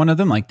Kong is one of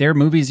them. Like they're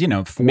movies,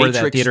 for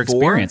Matrix that theater 4?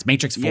 experience.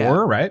 Matrix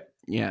 4, right?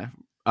 Yeah.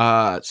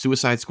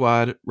 Suicide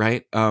Squad,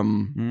 right?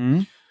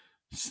 Mortal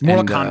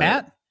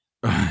Kombat?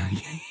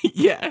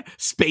 Yeah.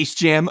 Space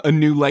Jam, A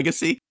New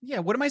Legacy. Yeah.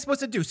 What am I supposed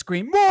to do?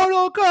 Scream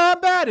Mortal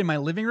Kombat in my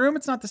living room?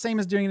 It's not the same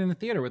as doing it in the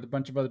theater with a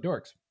bunch of other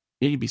dorks.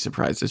 You'd be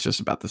surprised. It's just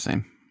about the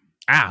same.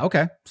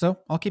 Okay. So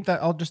I'll keep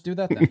that. I'll just do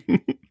that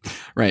then.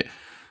 Right.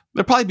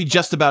 There'll probably be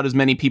just about as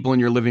many people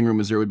in your living room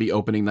as there would be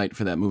opening night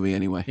for that movie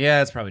anyway. Yeah,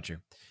 that's probably true.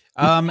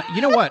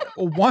 You know what?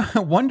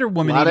 Wonder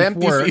Woman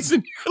 84.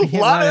 A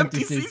lot of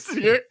empty seats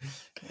in here.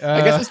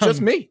 I guess it's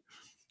just me.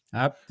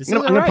 I'm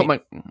gonna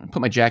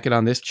put my jacket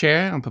on this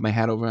chair. I'm gonna put my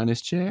hat over on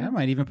this chair. I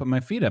might even put my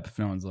feet up if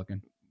no one's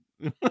looking.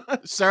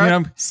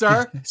 Sir,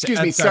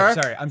 excuse me, sir.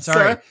 Sorry, I'm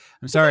sorry. Sir?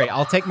 I'm sorry.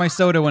 I'll take my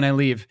soda when I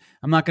leave.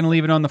 I'm not going to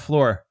leave it on the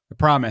floor. I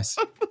promise.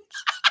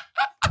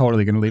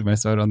 Totally going to leave my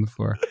soda on the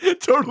floor.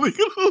 Totally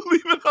going to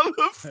leave it on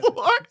the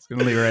floor. It's going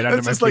to leave it right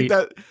under my feet. Like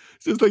that.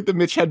 It's just like the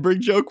Mitch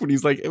Hedberg joke when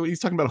he's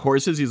talking about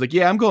horses. He's like,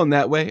 yeah, I'm going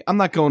that way. I'm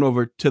not going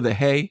over to the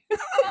hay.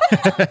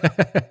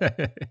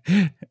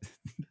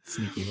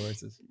 Sneaky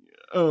horses.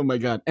 Oh my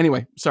God.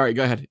 Anyway, sorry.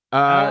 Go ahead.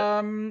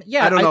 Yeah,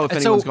 I don't know if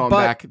anyone's going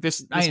back.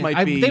 This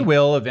might be. They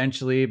will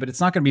eventually, but it's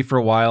not going to be for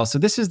a while. So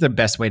this is the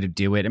best way to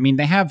do it. I mean,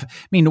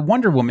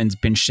 Wonder Woman's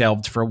been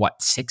shelved for what,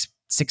 6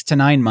 to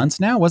 9 months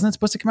now? Wasn't it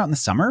supposed to come out in the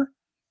summer?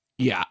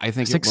 Yeah, I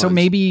think 6. It was. So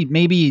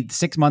maybe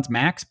 6 months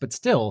max, but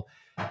still.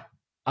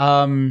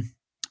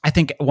 I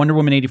think Wonder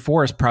Woman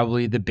 84 is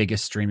probably the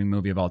biggest streaming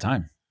movie of all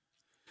time.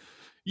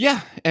 Yeah,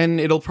 and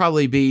it'll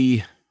probably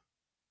be.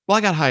 Well,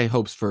 I got high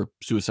hopes for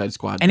Suicide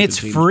Squad. And it's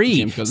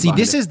free. See,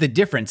 this is the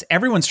difference.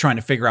 Everyone's trying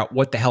to figure out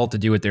what the hell to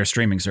do with their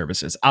streaming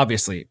services.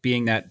 Obviously,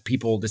 being that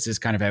this is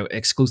kind of how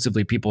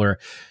exclusively people are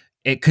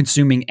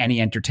consuming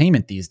any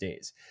entertainment these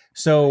days.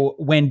 So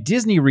when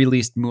Disney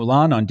released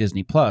Mulan on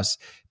Disney Plus,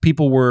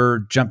 people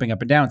were jumping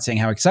up and down saying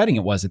how exciting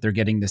it was that they're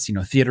getting this,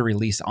 theater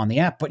release on the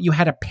app, but you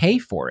had to pay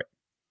for it.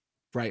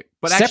 Right.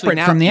 But separate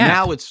actually from the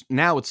app.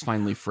 Now it's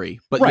finally free.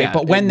 But right, yeah,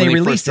 but when they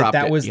released it,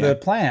 that was the the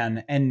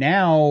plan. And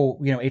now,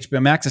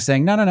 HBO Max is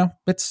saying, no.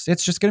 It's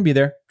just going to be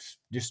there.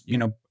 Just,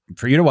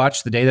 for you to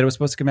watch the day that it was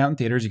supposed to come out in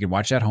theaters. You can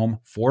watch it at home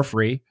for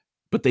free.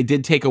 But they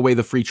did take away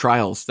the free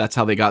trials. That's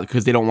how they got it,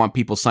 because they don't want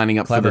people signing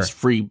up for this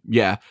free.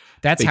 Yeah.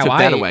 That's how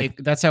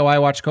that's how I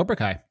watch Cobra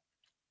Kai.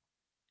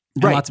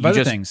 And right. Lots of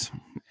other things.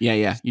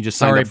 Yeah. You just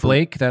signed Sorry, up for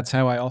Blake. That's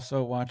how I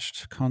also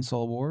watched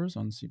Console Wars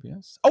on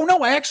CBS. Oh, no,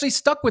 I actually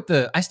stuck with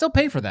I still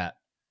pay for that.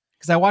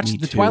 Because I watched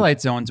the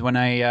Twilight Zones when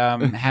I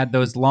had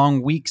those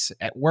long weeks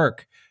at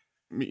work.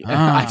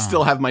 I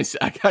still have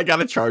I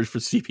got a charge for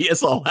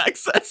CBS All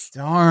Access.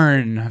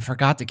 Darn, I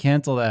forgot to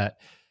cancel that.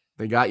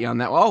 They got you on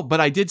that. Oh, but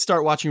I did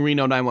start watching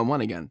Reno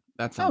 911 again.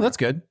 That's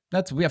good.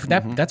 That's where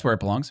it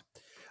belongs.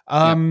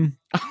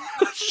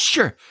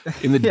 Sure.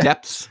 In the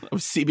depths of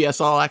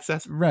CBS All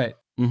Access. Right.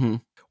 Mm-hmm.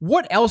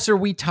 What else are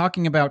we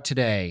talking about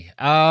today?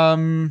 What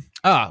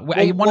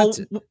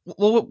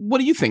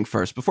do you think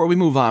first? Before we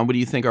move on, what do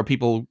you think? Are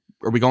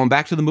we going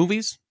back to the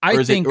movies?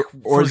 Is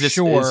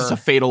this a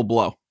fatal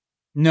blow?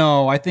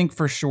 No, I think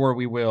for sure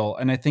we will.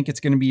 And I think it's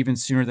going to be even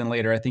sooner than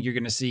later. I think you're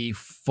going to see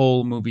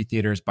full movie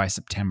theaters by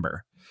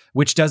September,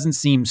 which doesn't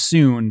seem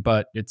soon,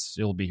 but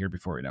it'll be here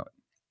before we know it.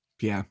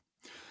 Yeah.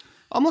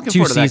 I'm looking 2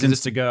 forward to that. 2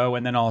 seasons to go,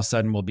 and then all of a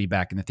sudden we'll be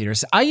back in the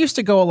theaters. I used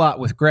to go a lot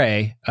with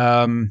Gray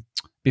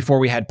before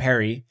we had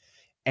Perry.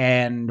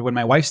 And when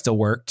my wife still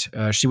worked,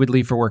 she would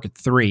leave for work at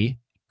 3.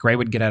 Gray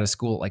would get out of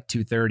school at like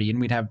 2:30, and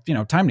we'd have,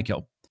 time to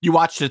kill. You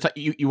watched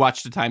you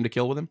watched The Time to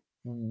Kill with him?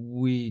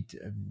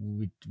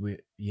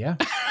 Yeah.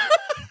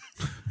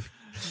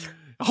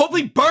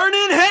 Hopefully burn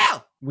in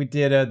hell. We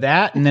did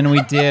that, and then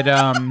we did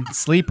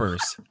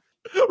Sleepers.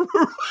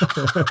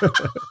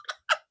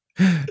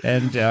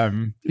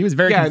 And he was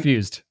very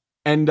confused.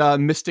 And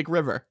Mystic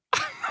River.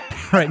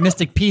 Right,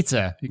 Mystic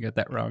Pizza. You got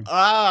that wrong.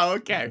 Oh,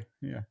 okay.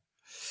 Yeah.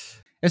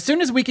 As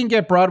soon as we can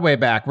get Broadway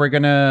back, we're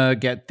going to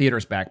get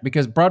theaters back,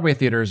 because Broadway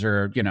theaters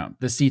are,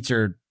 the seats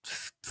are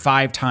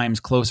 5 times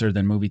closer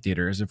than movie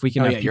theaters. If we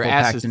can have people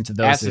packed into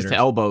those asses theaters. to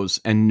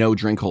elbows and no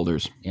drink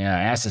holders. Yeah,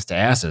 asses to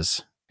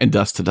asses. And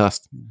dust to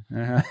dust.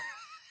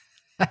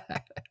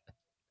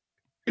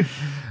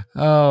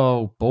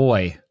 Oh,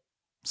 boy.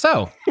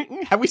 So,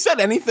 have we said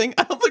anything?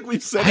 I don't think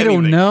we've said anything. I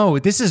don't know.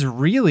 This is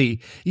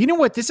really, you know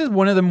what? This is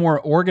one of the more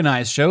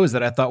organized shows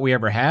that I thought we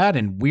ever had,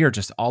 and we are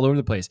just all over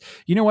the place.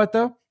 You know what,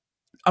 though?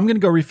 I'm going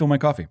to go refill my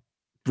coffee.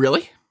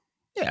 Really?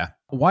 Yeah.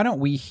 Why don't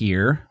we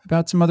hear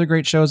about some other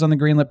great shows on the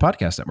Greenlit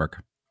Podcast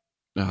Network?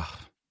 Ugh.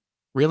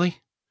 Really?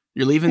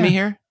 You're leaving me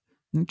here?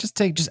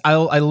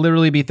 I'll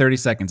literally be 30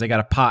 seconds. I got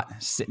a pot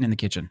sitting in the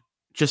kitchen.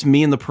 Just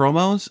me and the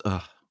promos?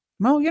 Ugh.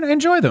 Well,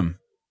 enjoy them.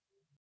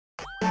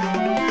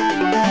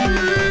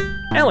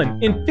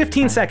 Ellen, in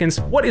 15 seconds,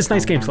 what is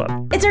Nice Games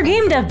Club? It's our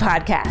game dev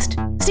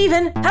podcast.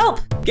 Steven, help!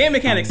 Game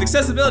mechanics,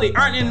 accessibility,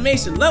 art and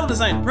animation, level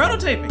design,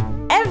 prototyping.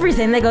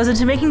 Everything that goes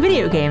into making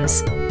video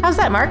games. How's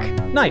that, Mark?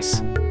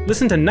 Nice.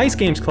 Listen to Nice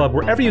Games Club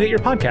wherever you get your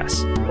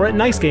podcasts, or at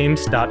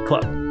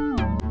nicegames.club.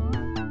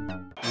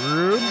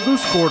 In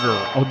this quarter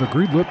on the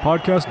Greenlit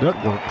Podcast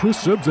Network, Chris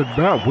Sims and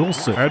Matt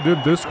Wilson. And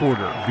in this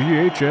quarter,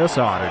 VHS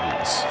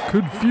oddities,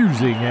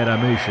 confusing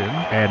animation,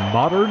 and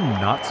modern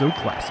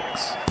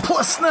not-so-classics.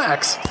 Plus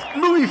snacks,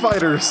 movie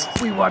fighters.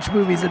 We watch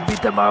movies and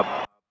beat them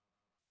up.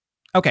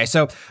 Okay,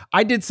 so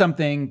I did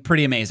something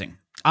pretty amazing.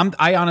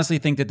 I honestly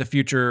think that the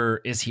future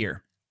is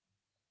here.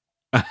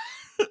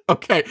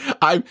 Okay,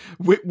 I'm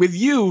with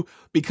you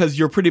because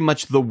you're pretty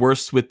much the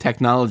worst with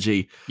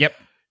technology. Yep.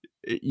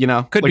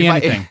 Could be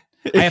anything.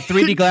 I have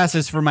 3D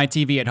glasses for my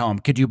TV at home.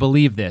 Could you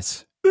believe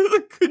this?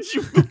 Could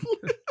you believe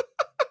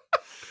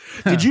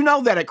Did you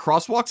know that at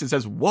crosswalks it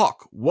says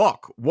walk,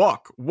 walk,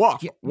 walk,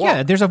 walk, walk?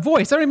 Yeah, there's a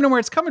voice. I don't even know where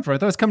it's coming from. I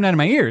thought it was coming out of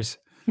my ears.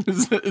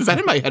 Is that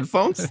in my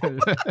headphones?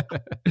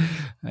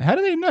 How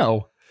do they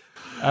know?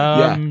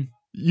 Yeah.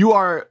 You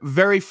are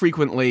very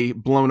frequently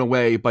blown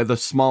away by the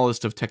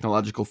smallest of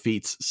technological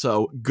feats,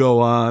 so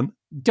go on.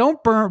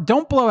 Don't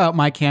blow out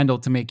my candle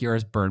to make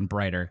yours burn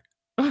brighter.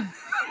 And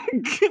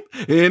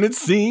it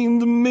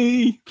seemed to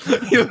me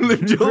you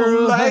lived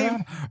your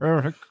life.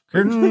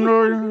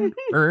 And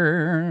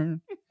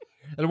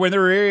when the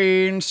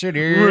rain set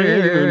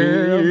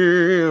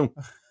in.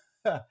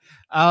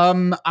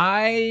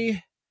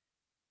 I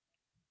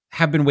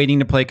have been waiting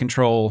to play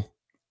Control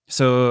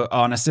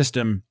on a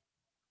system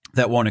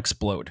that won't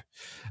explode.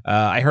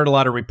 I heard a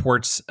lot of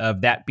reports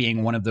of that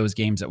being one of those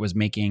games that was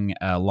making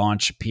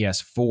launch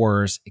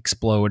PS4s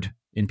explode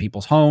in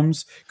people's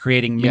homes,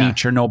 creating mini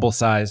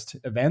Chernobyl-sized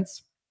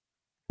events.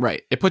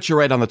 Right. It puts you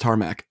right on the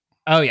tarmac.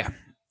 Oh, yeah.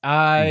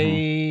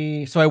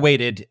 So I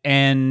waited,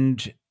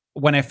 and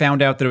when I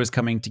found out that it was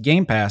coming to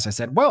Game Pass, I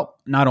said, well,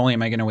 not only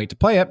am I going to wait to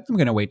play it, I'm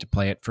going to wait to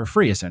play it for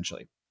free,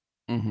 essentially.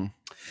 Mm-hmm.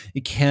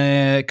 It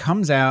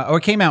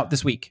came out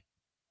this week.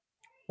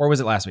 Or was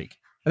it last week?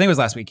 I think it was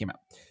last week it came out.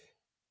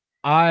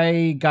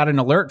 I got an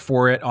alert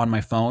for it on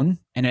my phone,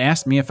 and it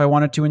asked me if I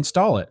wanted to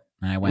install it.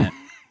 And I went,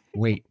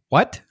 wait,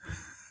 what?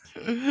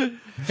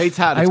 Hey,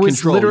 Todd,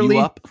 it's Control. You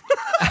up?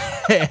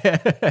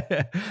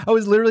 I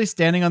was literally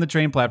standing on the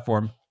train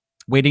platform,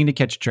 waiting to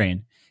catch a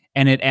train,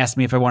 and it asked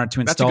me if I wanted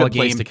to install a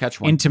game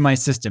into my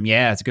system.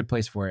 Yeah, it's a good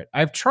place for it.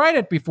 I've tried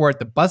it before at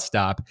the bus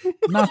stop,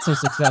 not so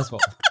successful.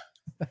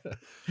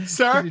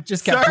 Sir, it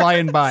just kept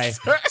flying by.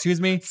 Sir. Excuse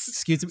me.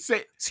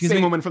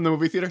 Same woman from the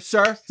movie theater.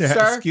 Sir,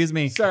 excuse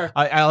me. Sir,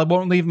 I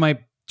won't leave my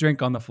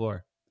drink on the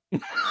floor.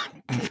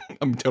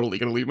 I'm totally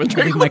gonna leave my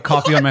drink. Leave my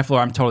coffee on my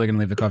floor. I'm totally gonna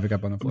leave the coffee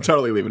cup on the floor. I'm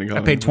totally leaving it.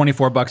 I paid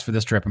 $24 for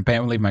this trip. I'm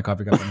leaving my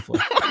coffee cup on the floor.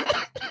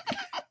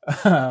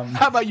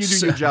 How about you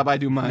do your job? I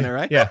do mine. All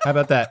right. Yeah. How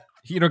about that?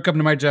 You don't come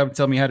to my job and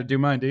tell me how to do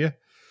mine, do you?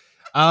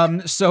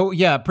 So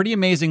yeah, pretty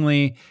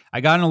amazingly,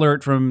 I got an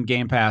alert from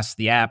Game Pass,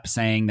 the app,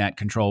 saying that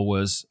Control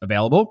was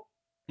available.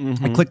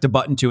 Mm-hmm. I clicked a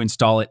button to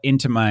install it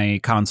into my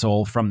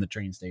console from the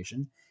train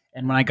station.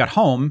 And when I got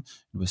home,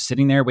 it was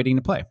sitting there waiting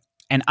to play.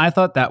 And I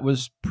thought that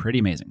was pretty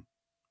amazing.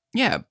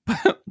 Yeah.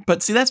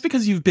 But see, that's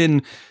because you've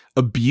been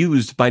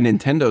abused by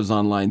Nintendo's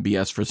online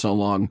BS for so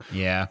long.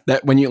 Yeah.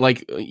 That when you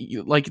like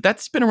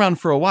that's been around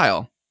for a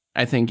while.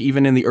 I think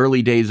even in the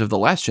early days of the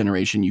last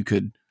generation, you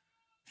could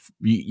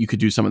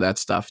do some of that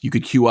stuff. You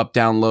could queue up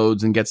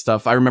downloads and get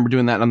stuff. I remember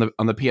doing that on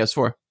the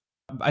PS4.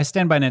 I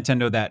stand by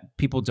Nintendo that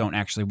people don't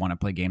actually want to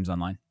play games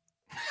online.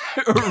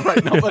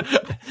 Right. No, but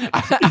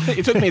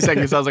it took me a second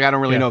because I was like, I don't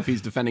really know if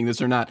he's defending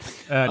this or not.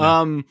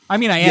 No. I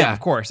mean, I am,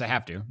 of course. I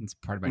have to. It's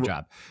part of my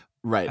job.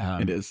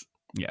 Right. It is.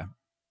 Yeah.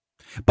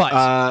 But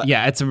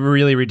it's a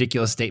really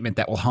ridiculous statement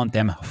that will haunt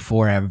them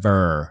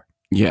forever.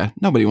 Yeah.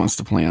 Nobody wants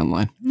to play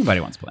online. Nobody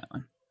wants to play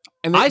online.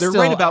 And they're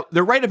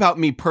right about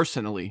me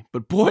personally,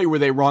 but boy, were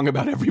they wrong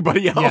about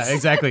everybody else. Yeah,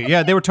 exactly.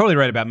 Yeah, they were totally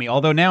right about me.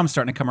 Although now I'm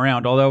starting to come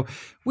around. Although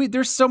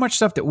there's so much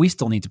stuff that we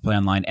still need to play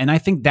online, and I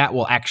think that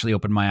will actually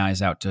open my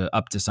eyes up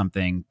to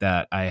something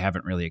that I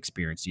haven't really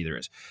experienced either.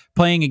 Is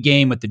playing a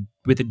game with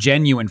a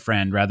genuine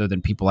friend rather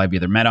than people I've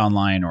either met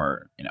online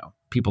or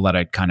people that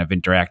I kind of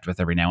interact with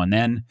every now and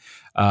then.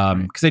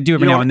 Because I do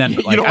every now and then.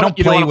 But like, I don't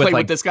play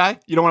with this guy.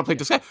 You don't want to play with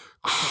this guy.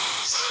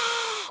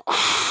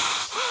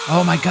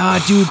 Oh my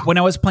god, dude! When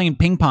I was playing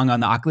ping pong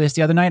on the Oculus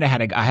the other night, I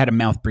had a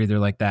mouth breather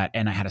like that,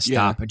 and I had to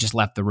stop. I just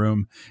left the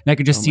room, and I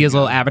could just see his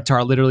little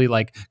avatar literally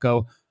like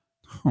go.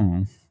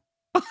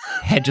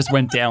 Head just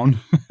went down.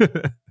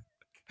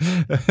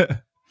 It's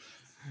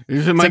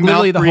like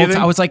literally the whole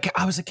time. I was like,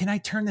 can I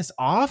turn this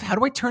off? How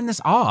do I turn this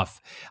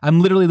off?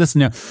 I'm literally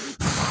listening to.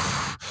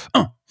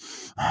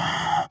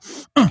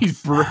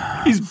 He's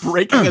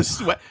breaking a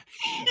sweat.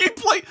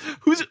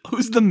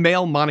 Who's the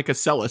male Monica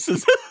Seles?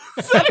 Is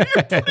that who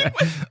you're playing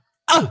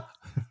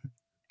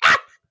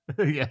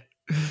with? Yeah.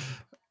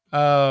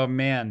 Oh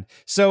man.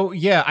 So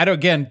yeah, I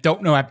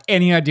don't know. I have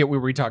any idea what we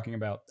were talking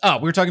about. Oh,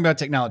 we were talking about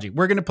technology.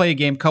 We're going to play a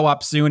game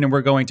co-op soon, and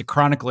we're going to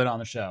chronicle it on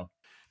the show.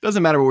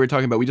 Doesn't matter what we're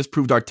talking about. We just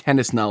proved our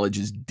tennis knowledge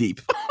is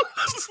deep.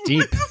 It's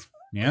deep.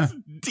 Yeah.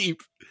 It's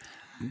deep.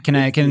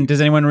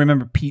 Does anyone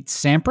remember Pete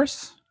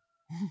Sampras?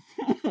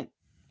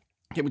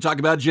 Can we talk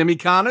about Jimmy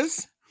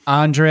Connors?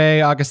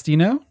 Andre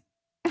Agostino?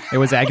 It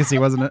was Agassi,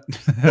 wasn't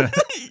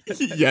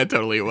it? Yeah,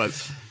 totally it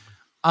was.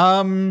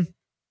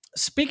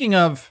 Speaking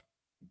of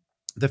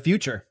the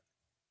future,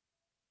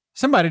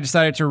 somebody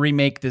decided to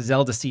remake the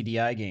Zelda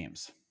CDI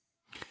games.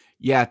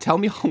 Yeah, tell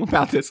me all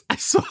about this. I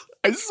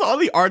saw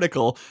the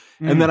article,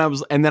 and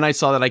then I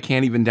saw that I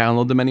can't even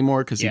download them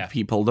anymore because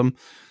he pulled them,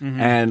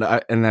 and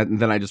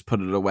then I just put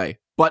it away.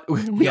 But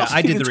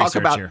I did the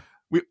research here.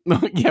 We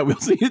also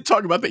need to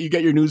talk about that you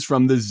get your news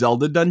from the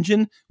Zelda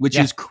dungeon, which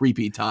is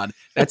creepy, Todd.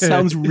 That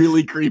sounds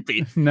really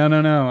creepy.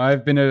 No.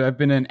 I've been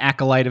an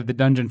acolyte of the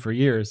dungeon for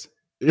years.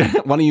 Why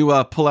don't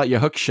you pull out your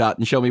hook shot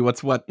and show me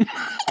what's what?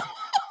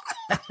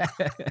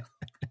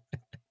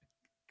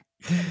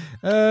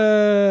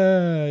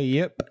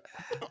 Yep.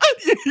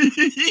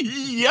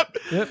 Yep.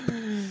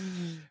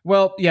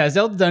 Well, yeah,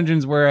 Zelda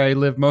Dungeon's where I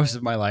live most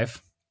of my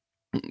life.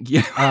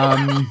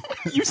 Yeah.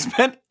 You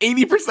spent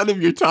 80%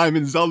 of your time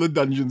in Zelda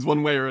Dungeons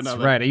one way or another.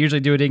 That's right. I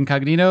usually do it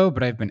incognito,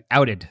 but I've been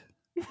outed.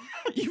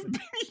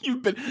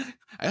 You've been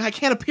I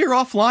can't appear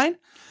offline?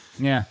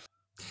 Yeah.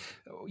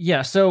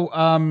 Yeah, so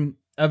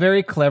a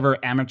very clever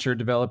amateur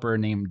developer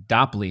named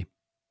Dopley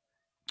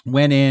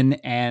went in,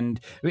 and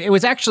it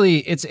was actually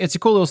it's a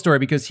cool little story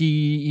because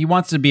he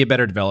wants to be a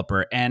better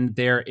developer, and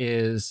there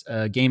is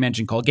a game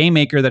engine called Game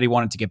Maker that he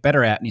wanted to get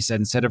better at, and he said,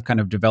 instead of kind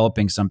of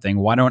developing something,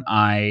 why don't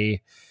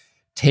I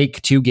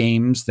take two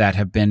games that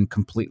have been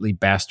completely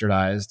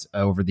bastardized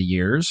over the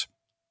years,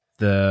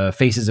 the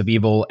Faces of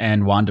Evil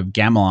and Wand of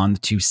Gamelon, the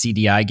two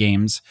CDI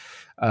games,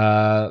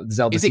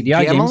 Zelda Is it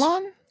CDI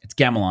Gamelon? games. It's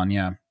Gamelon,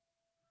 yeah.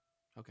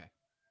 Okay.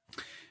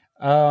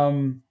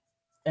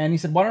 And he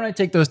said, why don't I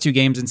take those two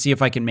games and see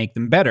if I can make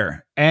them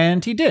better?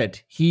 And he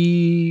did.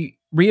 He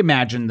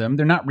reimagined them.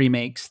 They're not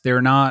remakes.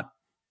 They're not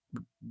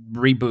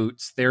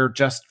reboots. They're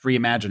just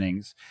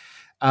reimaginings.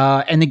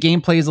 And the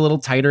gameplay is a little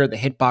tighter. The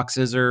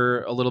hitboxes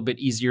are a little bit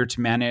easier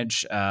to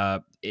manage.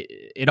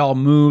 It all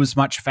moves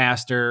much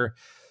faster.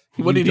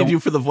 What did he do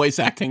for the voice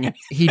acting?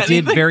 He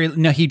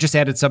just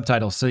added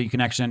subtitles so you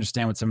can actually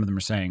understand what some of them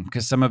are saying,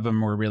 because some of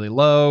them were really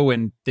low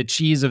and the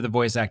cheese of the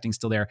voice acting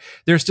still there.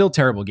 They're still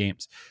terrible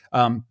games.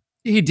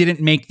 He didn't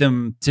make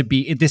them to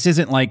be, this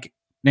isn't like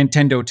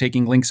Nintendo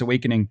taking Link's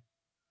Awakening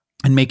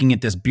and making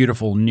it this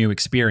beautiful new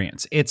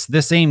experience. It's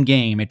the same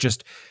game. It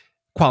just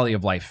quality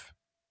of life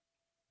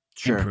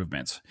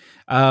improvements.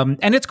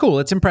 And it's cool.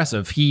 It's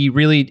impressive. He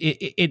really,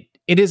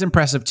 it is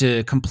impressive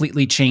to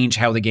completely change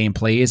how the game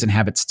plays and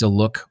have it still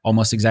look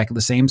almost exactly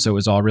the same. So it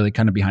was all really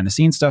kind of behind the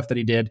scenes stuff that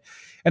he did.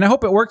 And I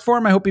hope it worked for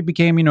him. I hope he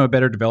became, a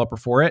better developer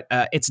for it.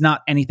 It's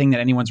not anything that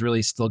anyone's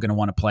really still going to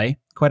want to play,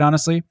 quite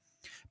honestly.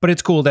 But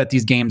it's cool that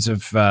these games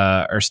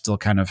are still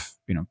kind of,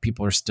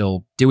 people are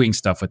still doing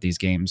stuff with these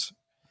games.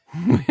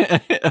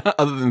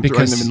 Other than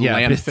throwing them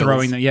in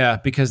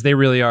landfills. Because they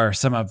really are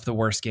some of the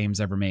worst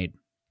games ever made.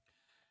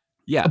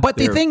 Yeah. But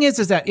the thing is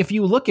that if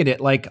you look at it,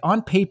 like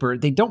on paper,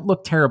 they don't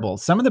look terrible.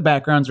 Some of the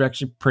backgrounds are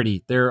actually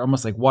pretty. They're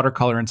almost like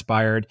watercolor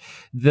inspired.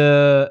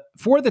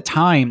 For the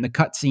time, the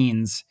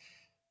cutscenes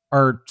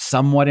are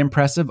somewhat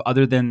impressive,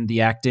 other than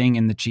the acting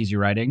and the cheesy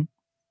writing.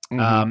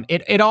 Mm-hmm.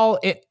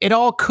 It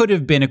all could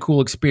have been a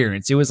cool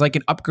experience. It was like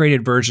an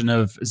upgraded version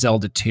of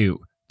Zelda 2,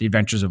 The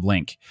Adventures of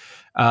Link,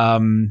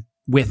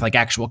 with like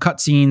actual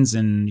cutscenes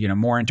and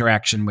more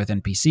interaction with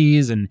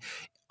NPCs, and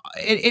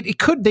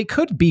they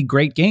could be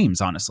great games.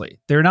 Honestly,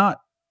 they're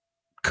not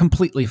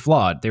completely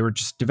flawed. They were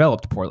just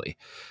developed poorly,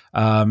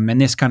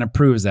 and this kind of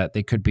proves that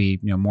they could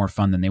be more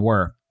fun than they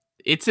were.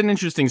 It's an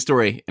interesting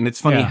story, and it's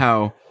funny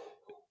how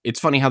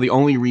the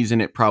only reason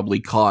it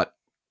probably caught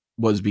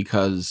was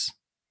because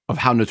of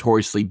how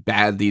notoriously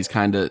bad these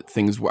kind of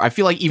things were. I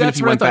feel like even if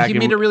you went back, he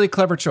made a really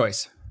clever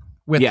choice.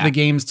 with Yeah. the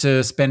games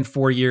to spend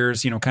 4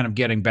 years, kind of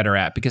getting better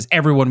at, because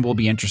everyone will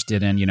be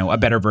interested in, a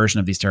better version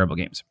of these terrible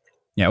games.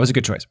 Yeah, it was a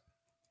good choice.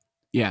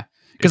 Yeah.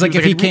 Because like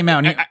if he came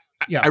out, and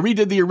I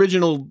redid the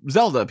original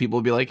Zelda, people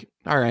would be like,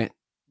 all right.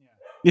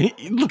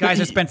 Look,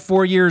 guys, I spent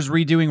 4 years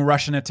redoing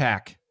Russian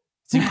Attack.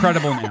 It's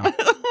incredible now.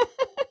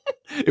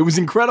 It was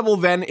incredible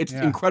then. It's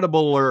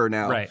incredible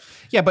now. Right.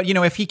 Yeah, but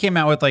if he came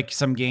out with like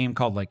some game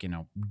called like,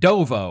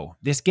 Dovo,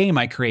 this game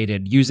I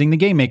created using the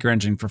Game Maker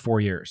engine for 4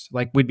 years,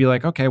 like we'd be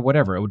like, okay,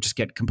 whatever. It would just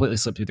get completely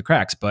slipped through the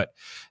cracks. But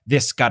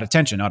this got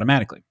attention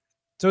automatically.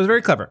 So it was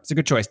very clever. It's a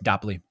good choice,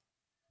 Dopley.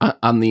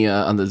 On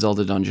the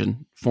Zelda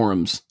Dungeon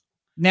forums.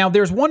 Now,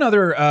 there's one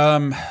other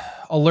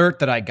alert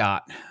that I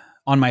got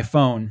on my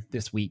phone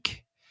this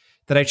week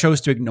that I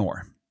chose to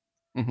ignore.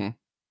 Mm-hmm.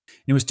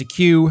 It was to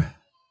queue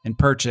and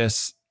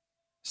purchase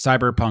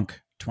Cyberpunk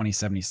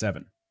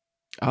 2077.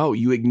 Oh,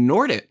 you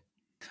ignored it.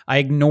 I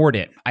ignored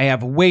it. I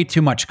have way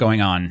too much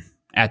going on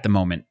at the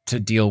moment to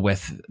deal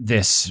with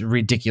this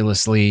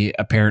ridiculously,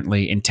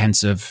 apparently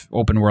intensive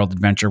open world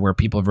adventure where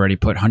people have already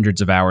put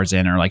hundreds of hours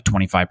in or like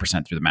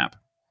 25% through the map.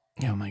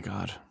 Oh my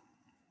God.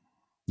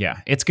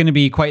 Yeah, it's going to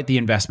be quite the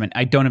investment.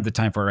 I don't have the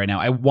time for it right now.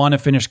 I want to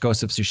finish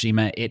Ghost of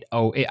Tsushima.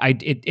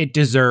 It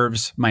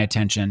deserves my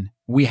attention.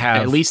 We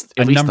have at least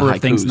a number the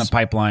of things in the haikus.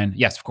 pipeline.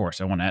 Yes, of course.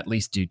 I want to at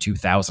least do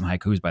 2,000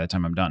 haikus by the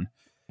time I'm done.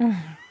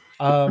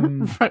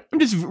 I'm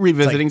just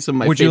revisiting some of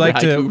my would you favorite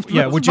like to? haiku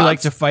Yeah. Would you like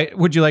spots. to fight?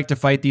 Would you like to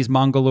fight these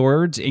Mongol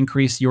lords?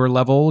 Increase your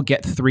level,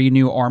 get 3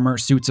 new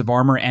suits of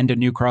armor, and a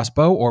new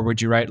crossbow, or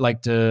would you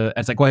like to?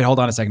 It's like, wait, hold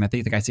on a second. I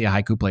think I see a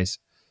haiku place.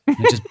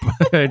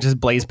 It just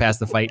blazed past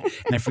the fight,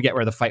 and I forget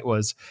where the fight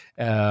was.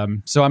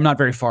 So I'm not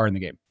very far in the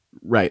game.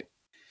 Right.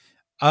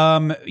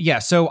 Yeah.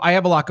 So I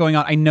have a lot going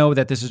on. I know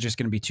that this is just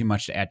going to be too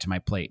much to add to my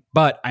plate,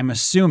 but I'm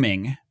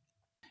assuming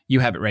you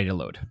have it ready to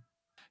load.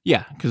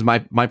 Yeah, because my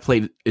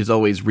plate is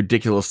always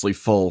ridiculously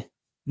full.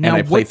 Now, and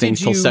I play what things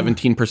did till you-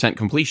 17%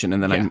 completion,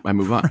 and then Yeah, I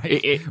move on.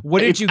 right. What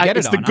did you get it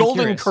It's on? the I'm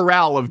golden curious.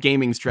 corral of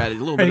gaming strategy. A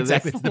little bit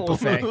Exactly, of it's the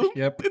buffet.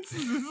 Yep. It's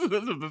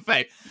a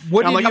buffet.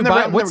 What And did I'm you I'm buy? never,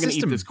 I'm What never going to eat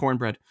system? this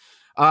cornbread.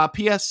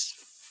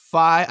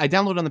 PS5. I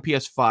downloaded on the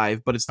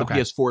PS5, but it's the Okay.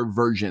 PS4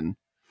 version.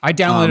 I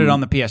downloaded it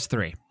on the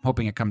PS3,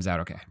 hoping it comes out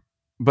okay.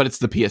 But it's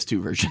the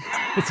PS2 version.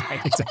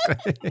 Exactly.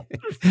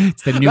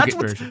 It's the nougat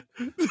version.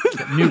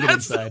 Nougat That's-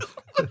 inside.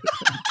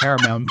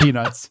 Caramel and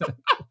peanuts.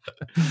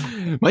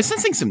 Am I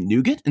sensing some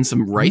nougat and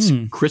some rice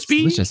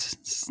crispy?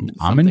 Delicious.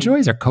 Almond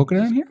joys or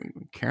coconut in here?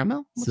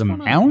 Caramel? What's Some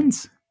going on?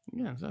 almonds?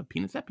 Yeah, is that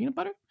peanut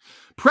butter?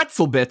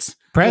 Pretzel bits.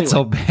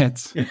 Pretzel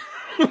bits.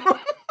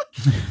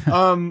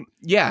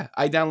 Yeah,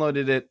 I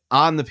downloaded it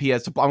on the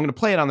PS. I'm going to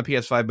play it on the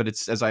PS5, but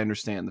it's, as I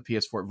understand, the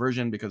PS4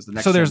 version because the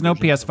next. So there's gen no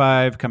version-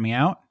 PS5 coming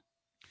out?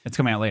 It's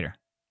coming out later.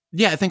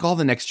 Yeah, I think all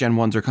the next gen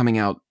ones are coming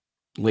out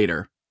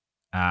later.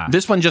 Ah.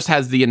 This one just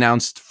has the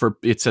announced for.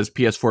 It says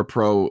PS4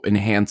 Pro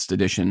Enhanced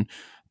Edition,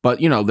 but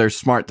they're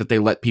smart that they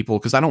let people,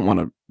 because I don't want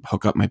to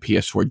hook up my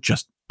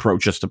PS4 Pro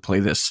just to play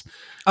this.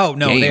 Oh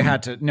no, game. they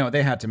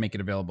had to make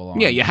it available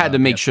on. Yeah, you had to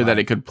make sure that PS5.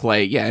 it could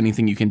play. Yeah,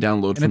 anything you can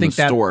download I from the think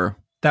that- store.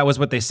 That was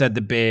what they said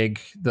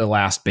the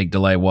last big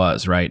delay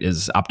was, right?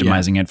 Is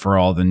optimizing it for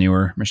all the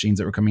newer machines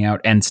that were coming out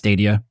and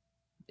Stadia.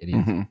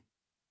 Idiot.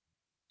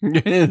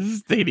 Mhm.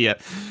 Stadia.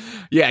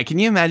 Yeah, can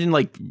you imagine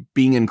like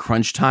being in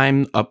crunch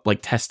time up like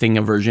testing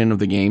a version of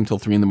the game till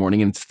 3 a.m.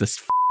 and it's this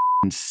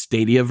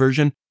Stadia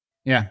version?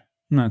 Yeah,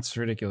 no, it's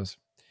ridiculous.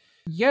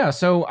 Yeah,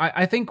 so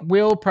I think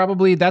we'll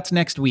probably, that's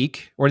next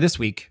week or this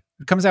week.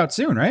 It comes out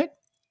soon, right?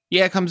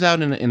 Yeah, it comes out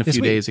in a This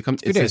few week. days.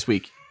 It's days. this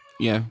week.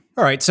 Yeah.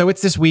 All right, so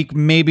it's this week.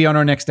 Maybe on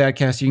our next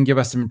Dadcast, you can give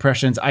us some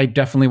impressions. I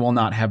definitely will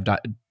not have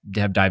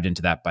dived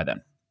into that by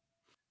then.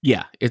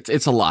 Yeah,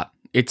 it's a lot.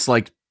 It's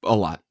like a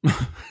lot.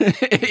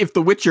 If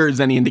The Witcher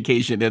is any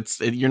indication,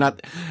 you're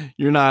not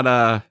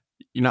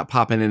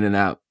popping in and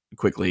out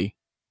quickly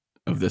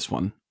of this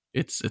one.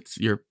 It's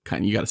you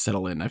got to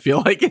settle in. I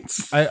feel like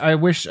it's. I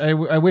wish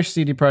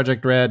CD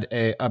Projekt Red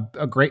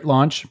a great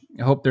launch.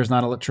 I hope there's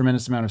not a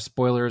tremendous amount of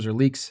spoilers or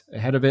leaks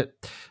ahead of it.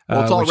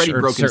 Well, it's already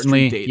broken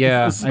certainly, street date.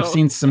 yeah, So- I've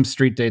seen some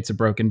street dates are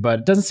broken, but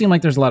it doesn't seem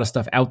like there's a lot of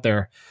stuff out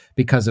there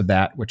because of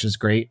that, which is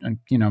great. And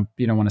you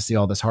don't want to see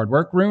all this hard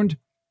work ruined.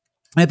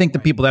 I think the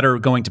people that are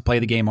going to play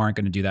the game aren't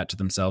going to do that to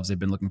themselves. They've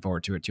been looking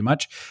forward to it too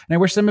much. And I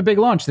wish them a big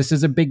launch. This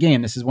is a big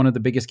game. This is one of the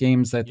biggest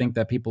games I think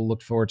that people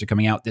look forward to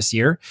coming out this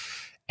year.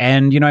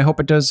 And, I hope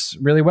it does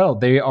really well.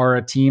 They are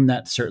a team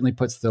that certainly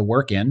puts the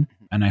work in,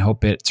 and I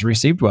hope it's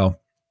received well.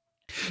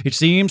 It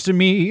seems to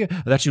me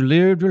that you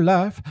lived your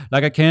life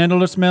like a candle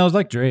that smells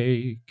like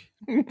Drake.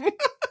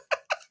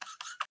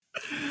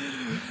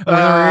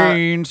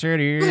 Rain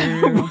City.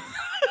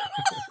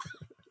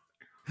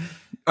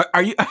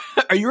 Are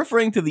you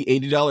referring to the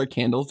 $80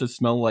 candles that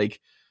smell like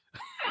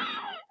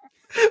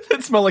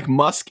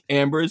musk,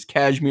 ambers,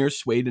 cashmere,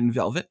 suede, and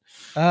velvet?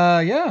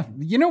 Yeah.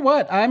 You know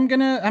what? I'm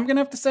gonna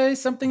have to say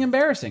something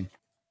embarrassing.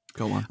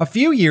 Go on. A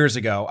few years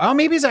ago,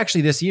 maybe it's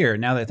actually this year,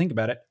 now that I think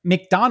about it,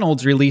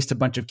 McDonald's released a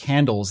bunch of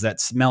candles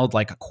that smelled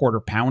like quarter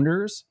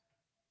pounders.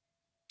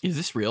 Is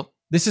this real?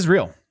 This is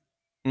real.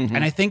 Mhm.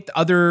 And I think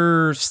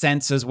other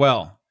scents as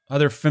well,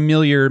 other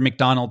familiar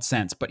McDonald's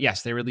scents. But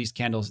yes, they released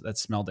candles that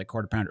smelled like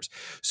Quarter Pounders.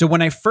 So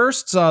when I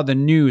first saw the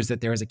news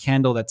that there was a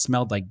candle that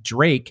smelled like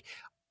Drake,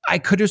 I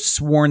could have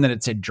sworn that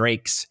it said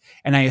Drake's,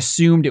 and I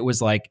assumed it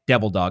was like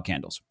Devil Dog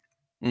candles,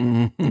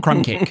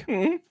 crumb cake.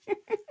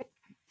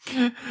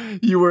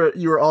 You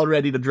were all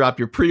ready to drop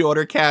your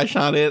pre-order cash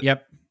on it.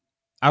 Yep.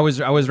 I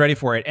was ready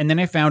for it. And then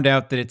I found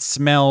out that it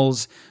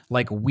smells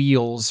like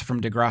Wheels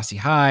from Degrassi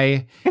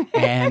High.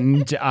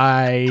 And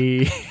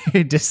I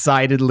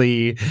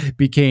decidedly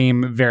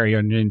became very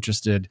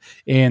uninterested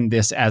in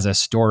this as a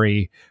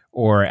story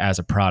or as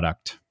a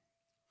product.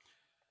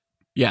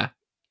 Yeah.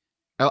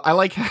 I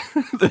like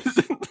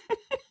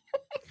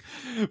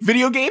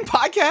video game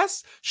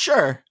podcasts.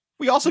 Sure.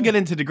 We also get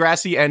into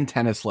Degrassi and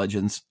tennis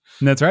legends.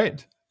 That's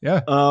right.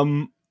 Yeah.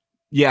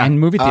 Yeah. And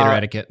movie theater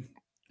etiquette.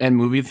 And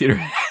movie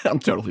theater. I'm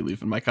totally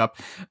leaving my cup.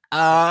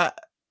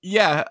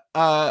 Yeah.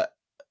 I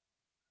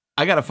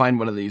gotta find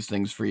one of these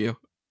things for you.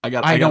 I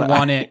don't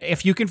want it.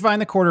 If you can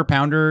find the Quarter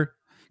Pounder,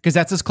 because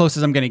that's as close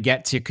as I'm going to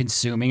get to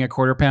consuming a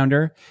Quarter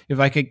Pounder. If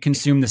I could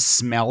consume the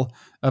smell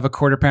of a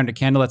Quarter Pounder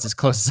candle, that's as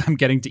close as I'm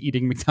getting to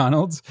eating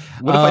McDonald's.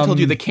 What if I told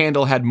you the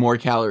candle had more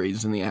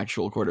calories than the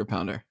actual Quarter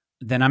Pounder?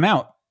 Then I'm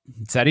out.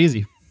 It's that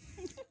easy.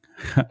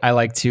 I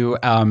like to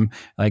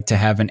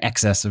have an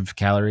excess of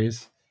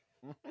calories.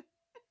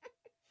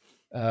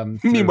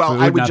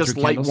 Meanwhile, I would not just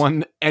through light candles.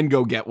 one and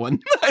go get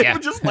one. I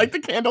would just light the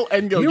candle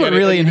and go You know get what it.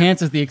 really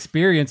enhances the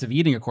experience of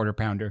eating a Quarter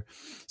Pounder?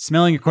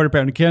 Smelling a Quarter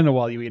Pounder candle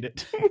while you eat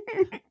it.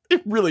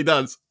 It really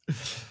does.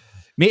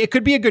 It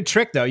could be a good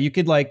trick though. You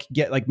could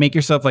make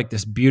yourself like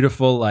this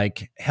beautiful,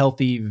 like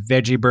healthy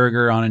veggie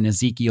burger on an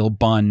Ezekiel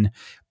bun,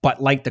 but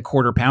light the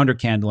Quarter Pounder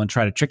candle and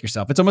try to trick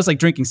yourself. It's almost like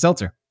drinking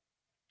seltzer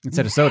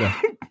instead of soda.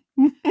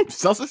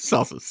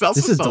 Salsa.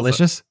 This is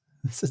delicious.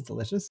 This is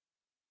delicious.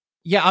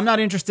 Yeah, I'm not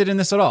interested in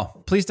this at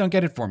all. Please don't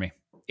get it for me.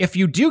 If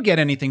you do get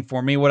anything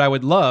for me, what I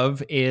would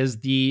love is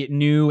the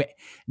new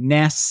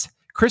Ness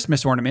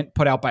Christmas ornament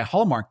put out by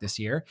Hallmark this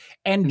year.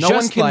 And No just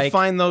one can like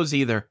find those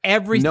either. No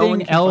one everything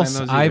can else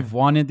find those either. I've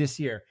wanted this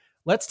year.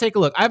 Let's take a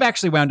look. I've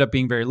actually wound up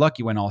being very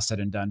lucky when all said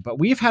and done, but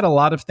we've had a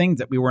lot of things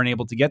that we weren't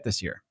able to get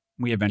this year.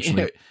 We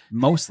eventually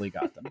mostly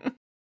got them.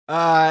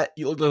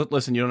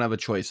 Listen, you don't have a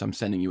choice. I'm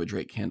sending you a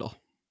Drake candle.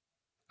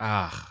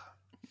 Ah.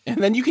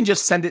 And then you can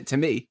just send it to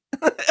me.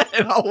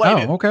 And I'll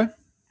light it. Okay.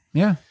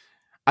 Yeah.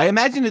 I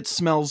imagine it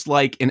smells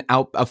like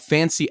a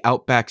fancy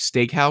Outback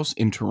steakhouse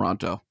in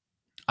Toronto.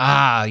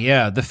 Ah,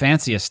 yeah. The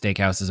fanciest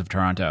steakhouses of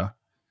Toronto.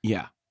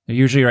 Yeah. They're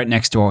usually right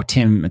next to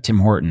Tim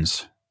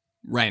Hortons.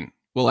 Right.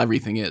 Well,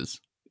 everything is.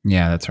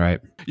 Yeah, that's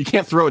right. You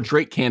can't throw a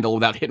Drake candle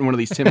without hitting one of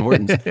these Tim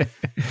Hortons.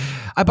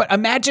 But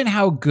imagine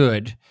how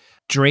good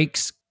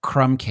Drake's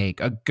crumb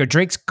cake,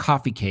 Drake's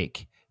coffee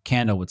cake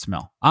candle would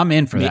smell. I'm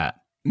in for that.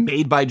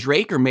 Made by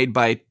Drake or made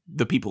by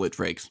the people at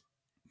Drake's?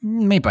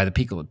 Made by the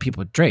people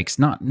at Drake's.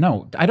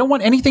 No. I don't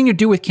want anything to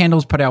do with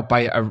candles put out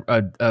by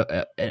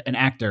an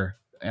actor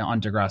on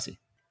Degrassi.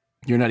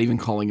 You're not even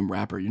calling him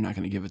rapper. You're not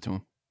going to give it to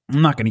him.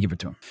 I'm not going to give it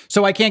to him.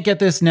 So I can't get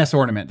this Ness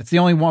ornament. It's the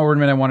only one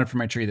ornament I wanted for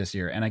my tree this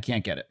year, and I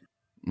can't get it.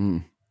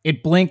 Mm.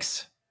 It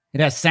blinks.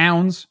 It has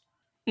sounds.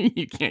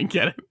 You can't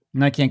get it.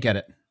 And I can't get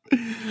it.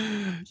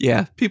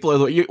 Yeah, people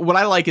are. What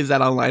I like is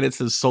that online it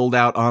says sold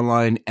out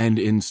online and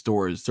in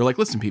stores. They're like,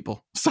 listen,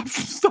 people, stop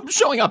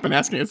showing up and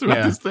asking us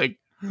about this thing.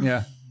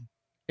 Yeah.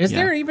 Is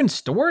there even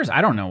stores?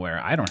 I don't know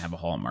where. I don't have a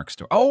Hallmark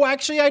store. Oh,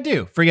 actually, I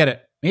do. Forget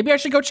it. Maybe I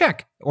should go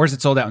check. Or is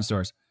it sold out in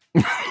stores?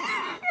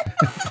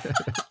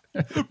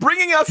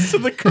 Bringing us to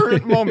the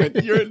current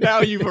moment.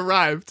 You've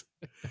arrived.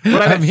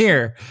 I'm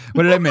here.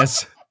 What did I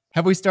miss?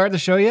 Have we started the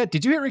show yet?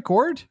 Did you hit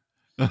record?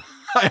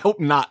 I hope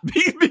not,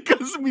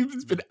 because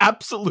it's been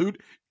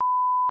absolute.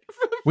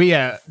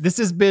 This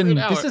has been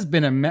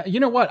a you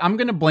know what? I'm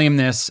going to blame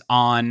this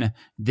on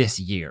this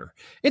year.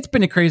 It's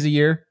been a crazy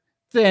year.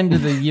 The end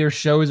of the year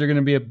shows are going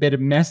to be a bit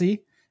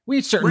messy.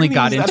 We certainly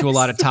got into a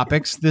lot of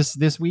topics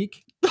this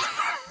week.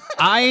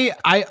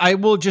 I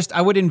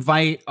would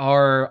invite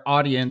our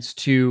audience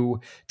to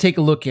take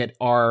a look at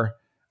our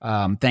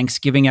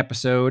Thanksgiving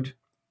episode,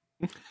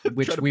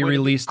 which we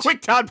released.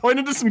 Quick, Todd, point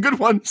into some good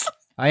ones.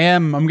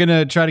 I'm going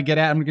to try to get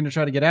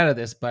out of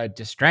this by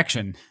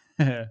distraction,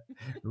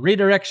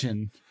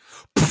 redirection,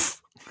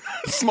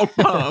 smoke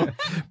bomb.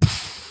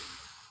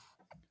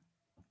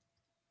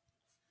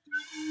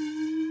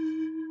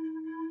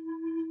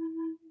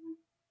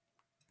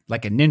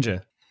 Like a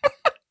ninja.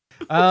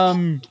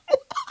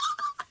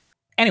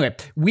 Anyway,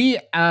 we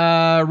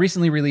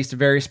recently released a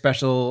very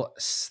special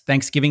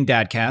Thanksgiving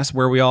Dadcast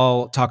where we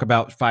all talk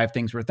about 5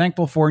 things we're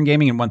thankful for in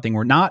gaming and 1 thing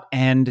we're not.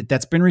 And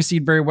that's been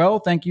received very well.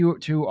 Thank you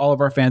to all of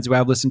our fans who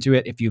have listened to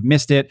it. If you've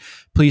missed it,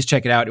 please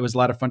check it out. It was a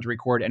lot of fun to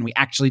record. And we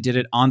actually did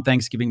it on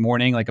Thanksgiving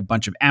morning, like a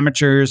bunch of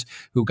amateurs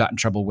who got in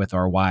trouble with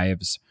our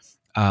wives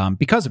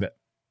because of it.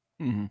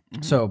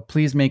 Mm-hmm. So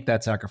please make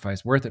that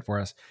sacrifice worth it for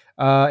us.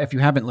 If you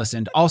haven't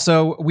listened.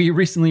 Also, we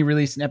recently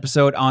released an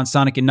episode on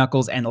Sonic &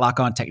 Knuckles and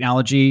Lock-On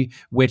Technology,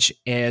 which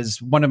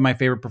is one of my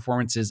favorite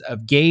performances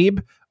of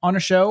Gabe on a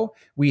show.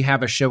 We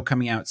have a show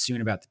coming out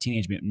soon about the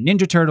Teenage Mutant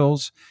Ninja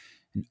Turtles.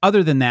 And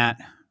other than that,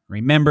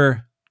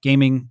 remember,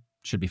 gaming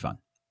should be fun.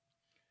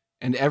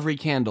 And every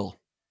candle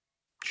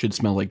should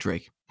smell like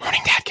Drake.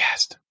 Morning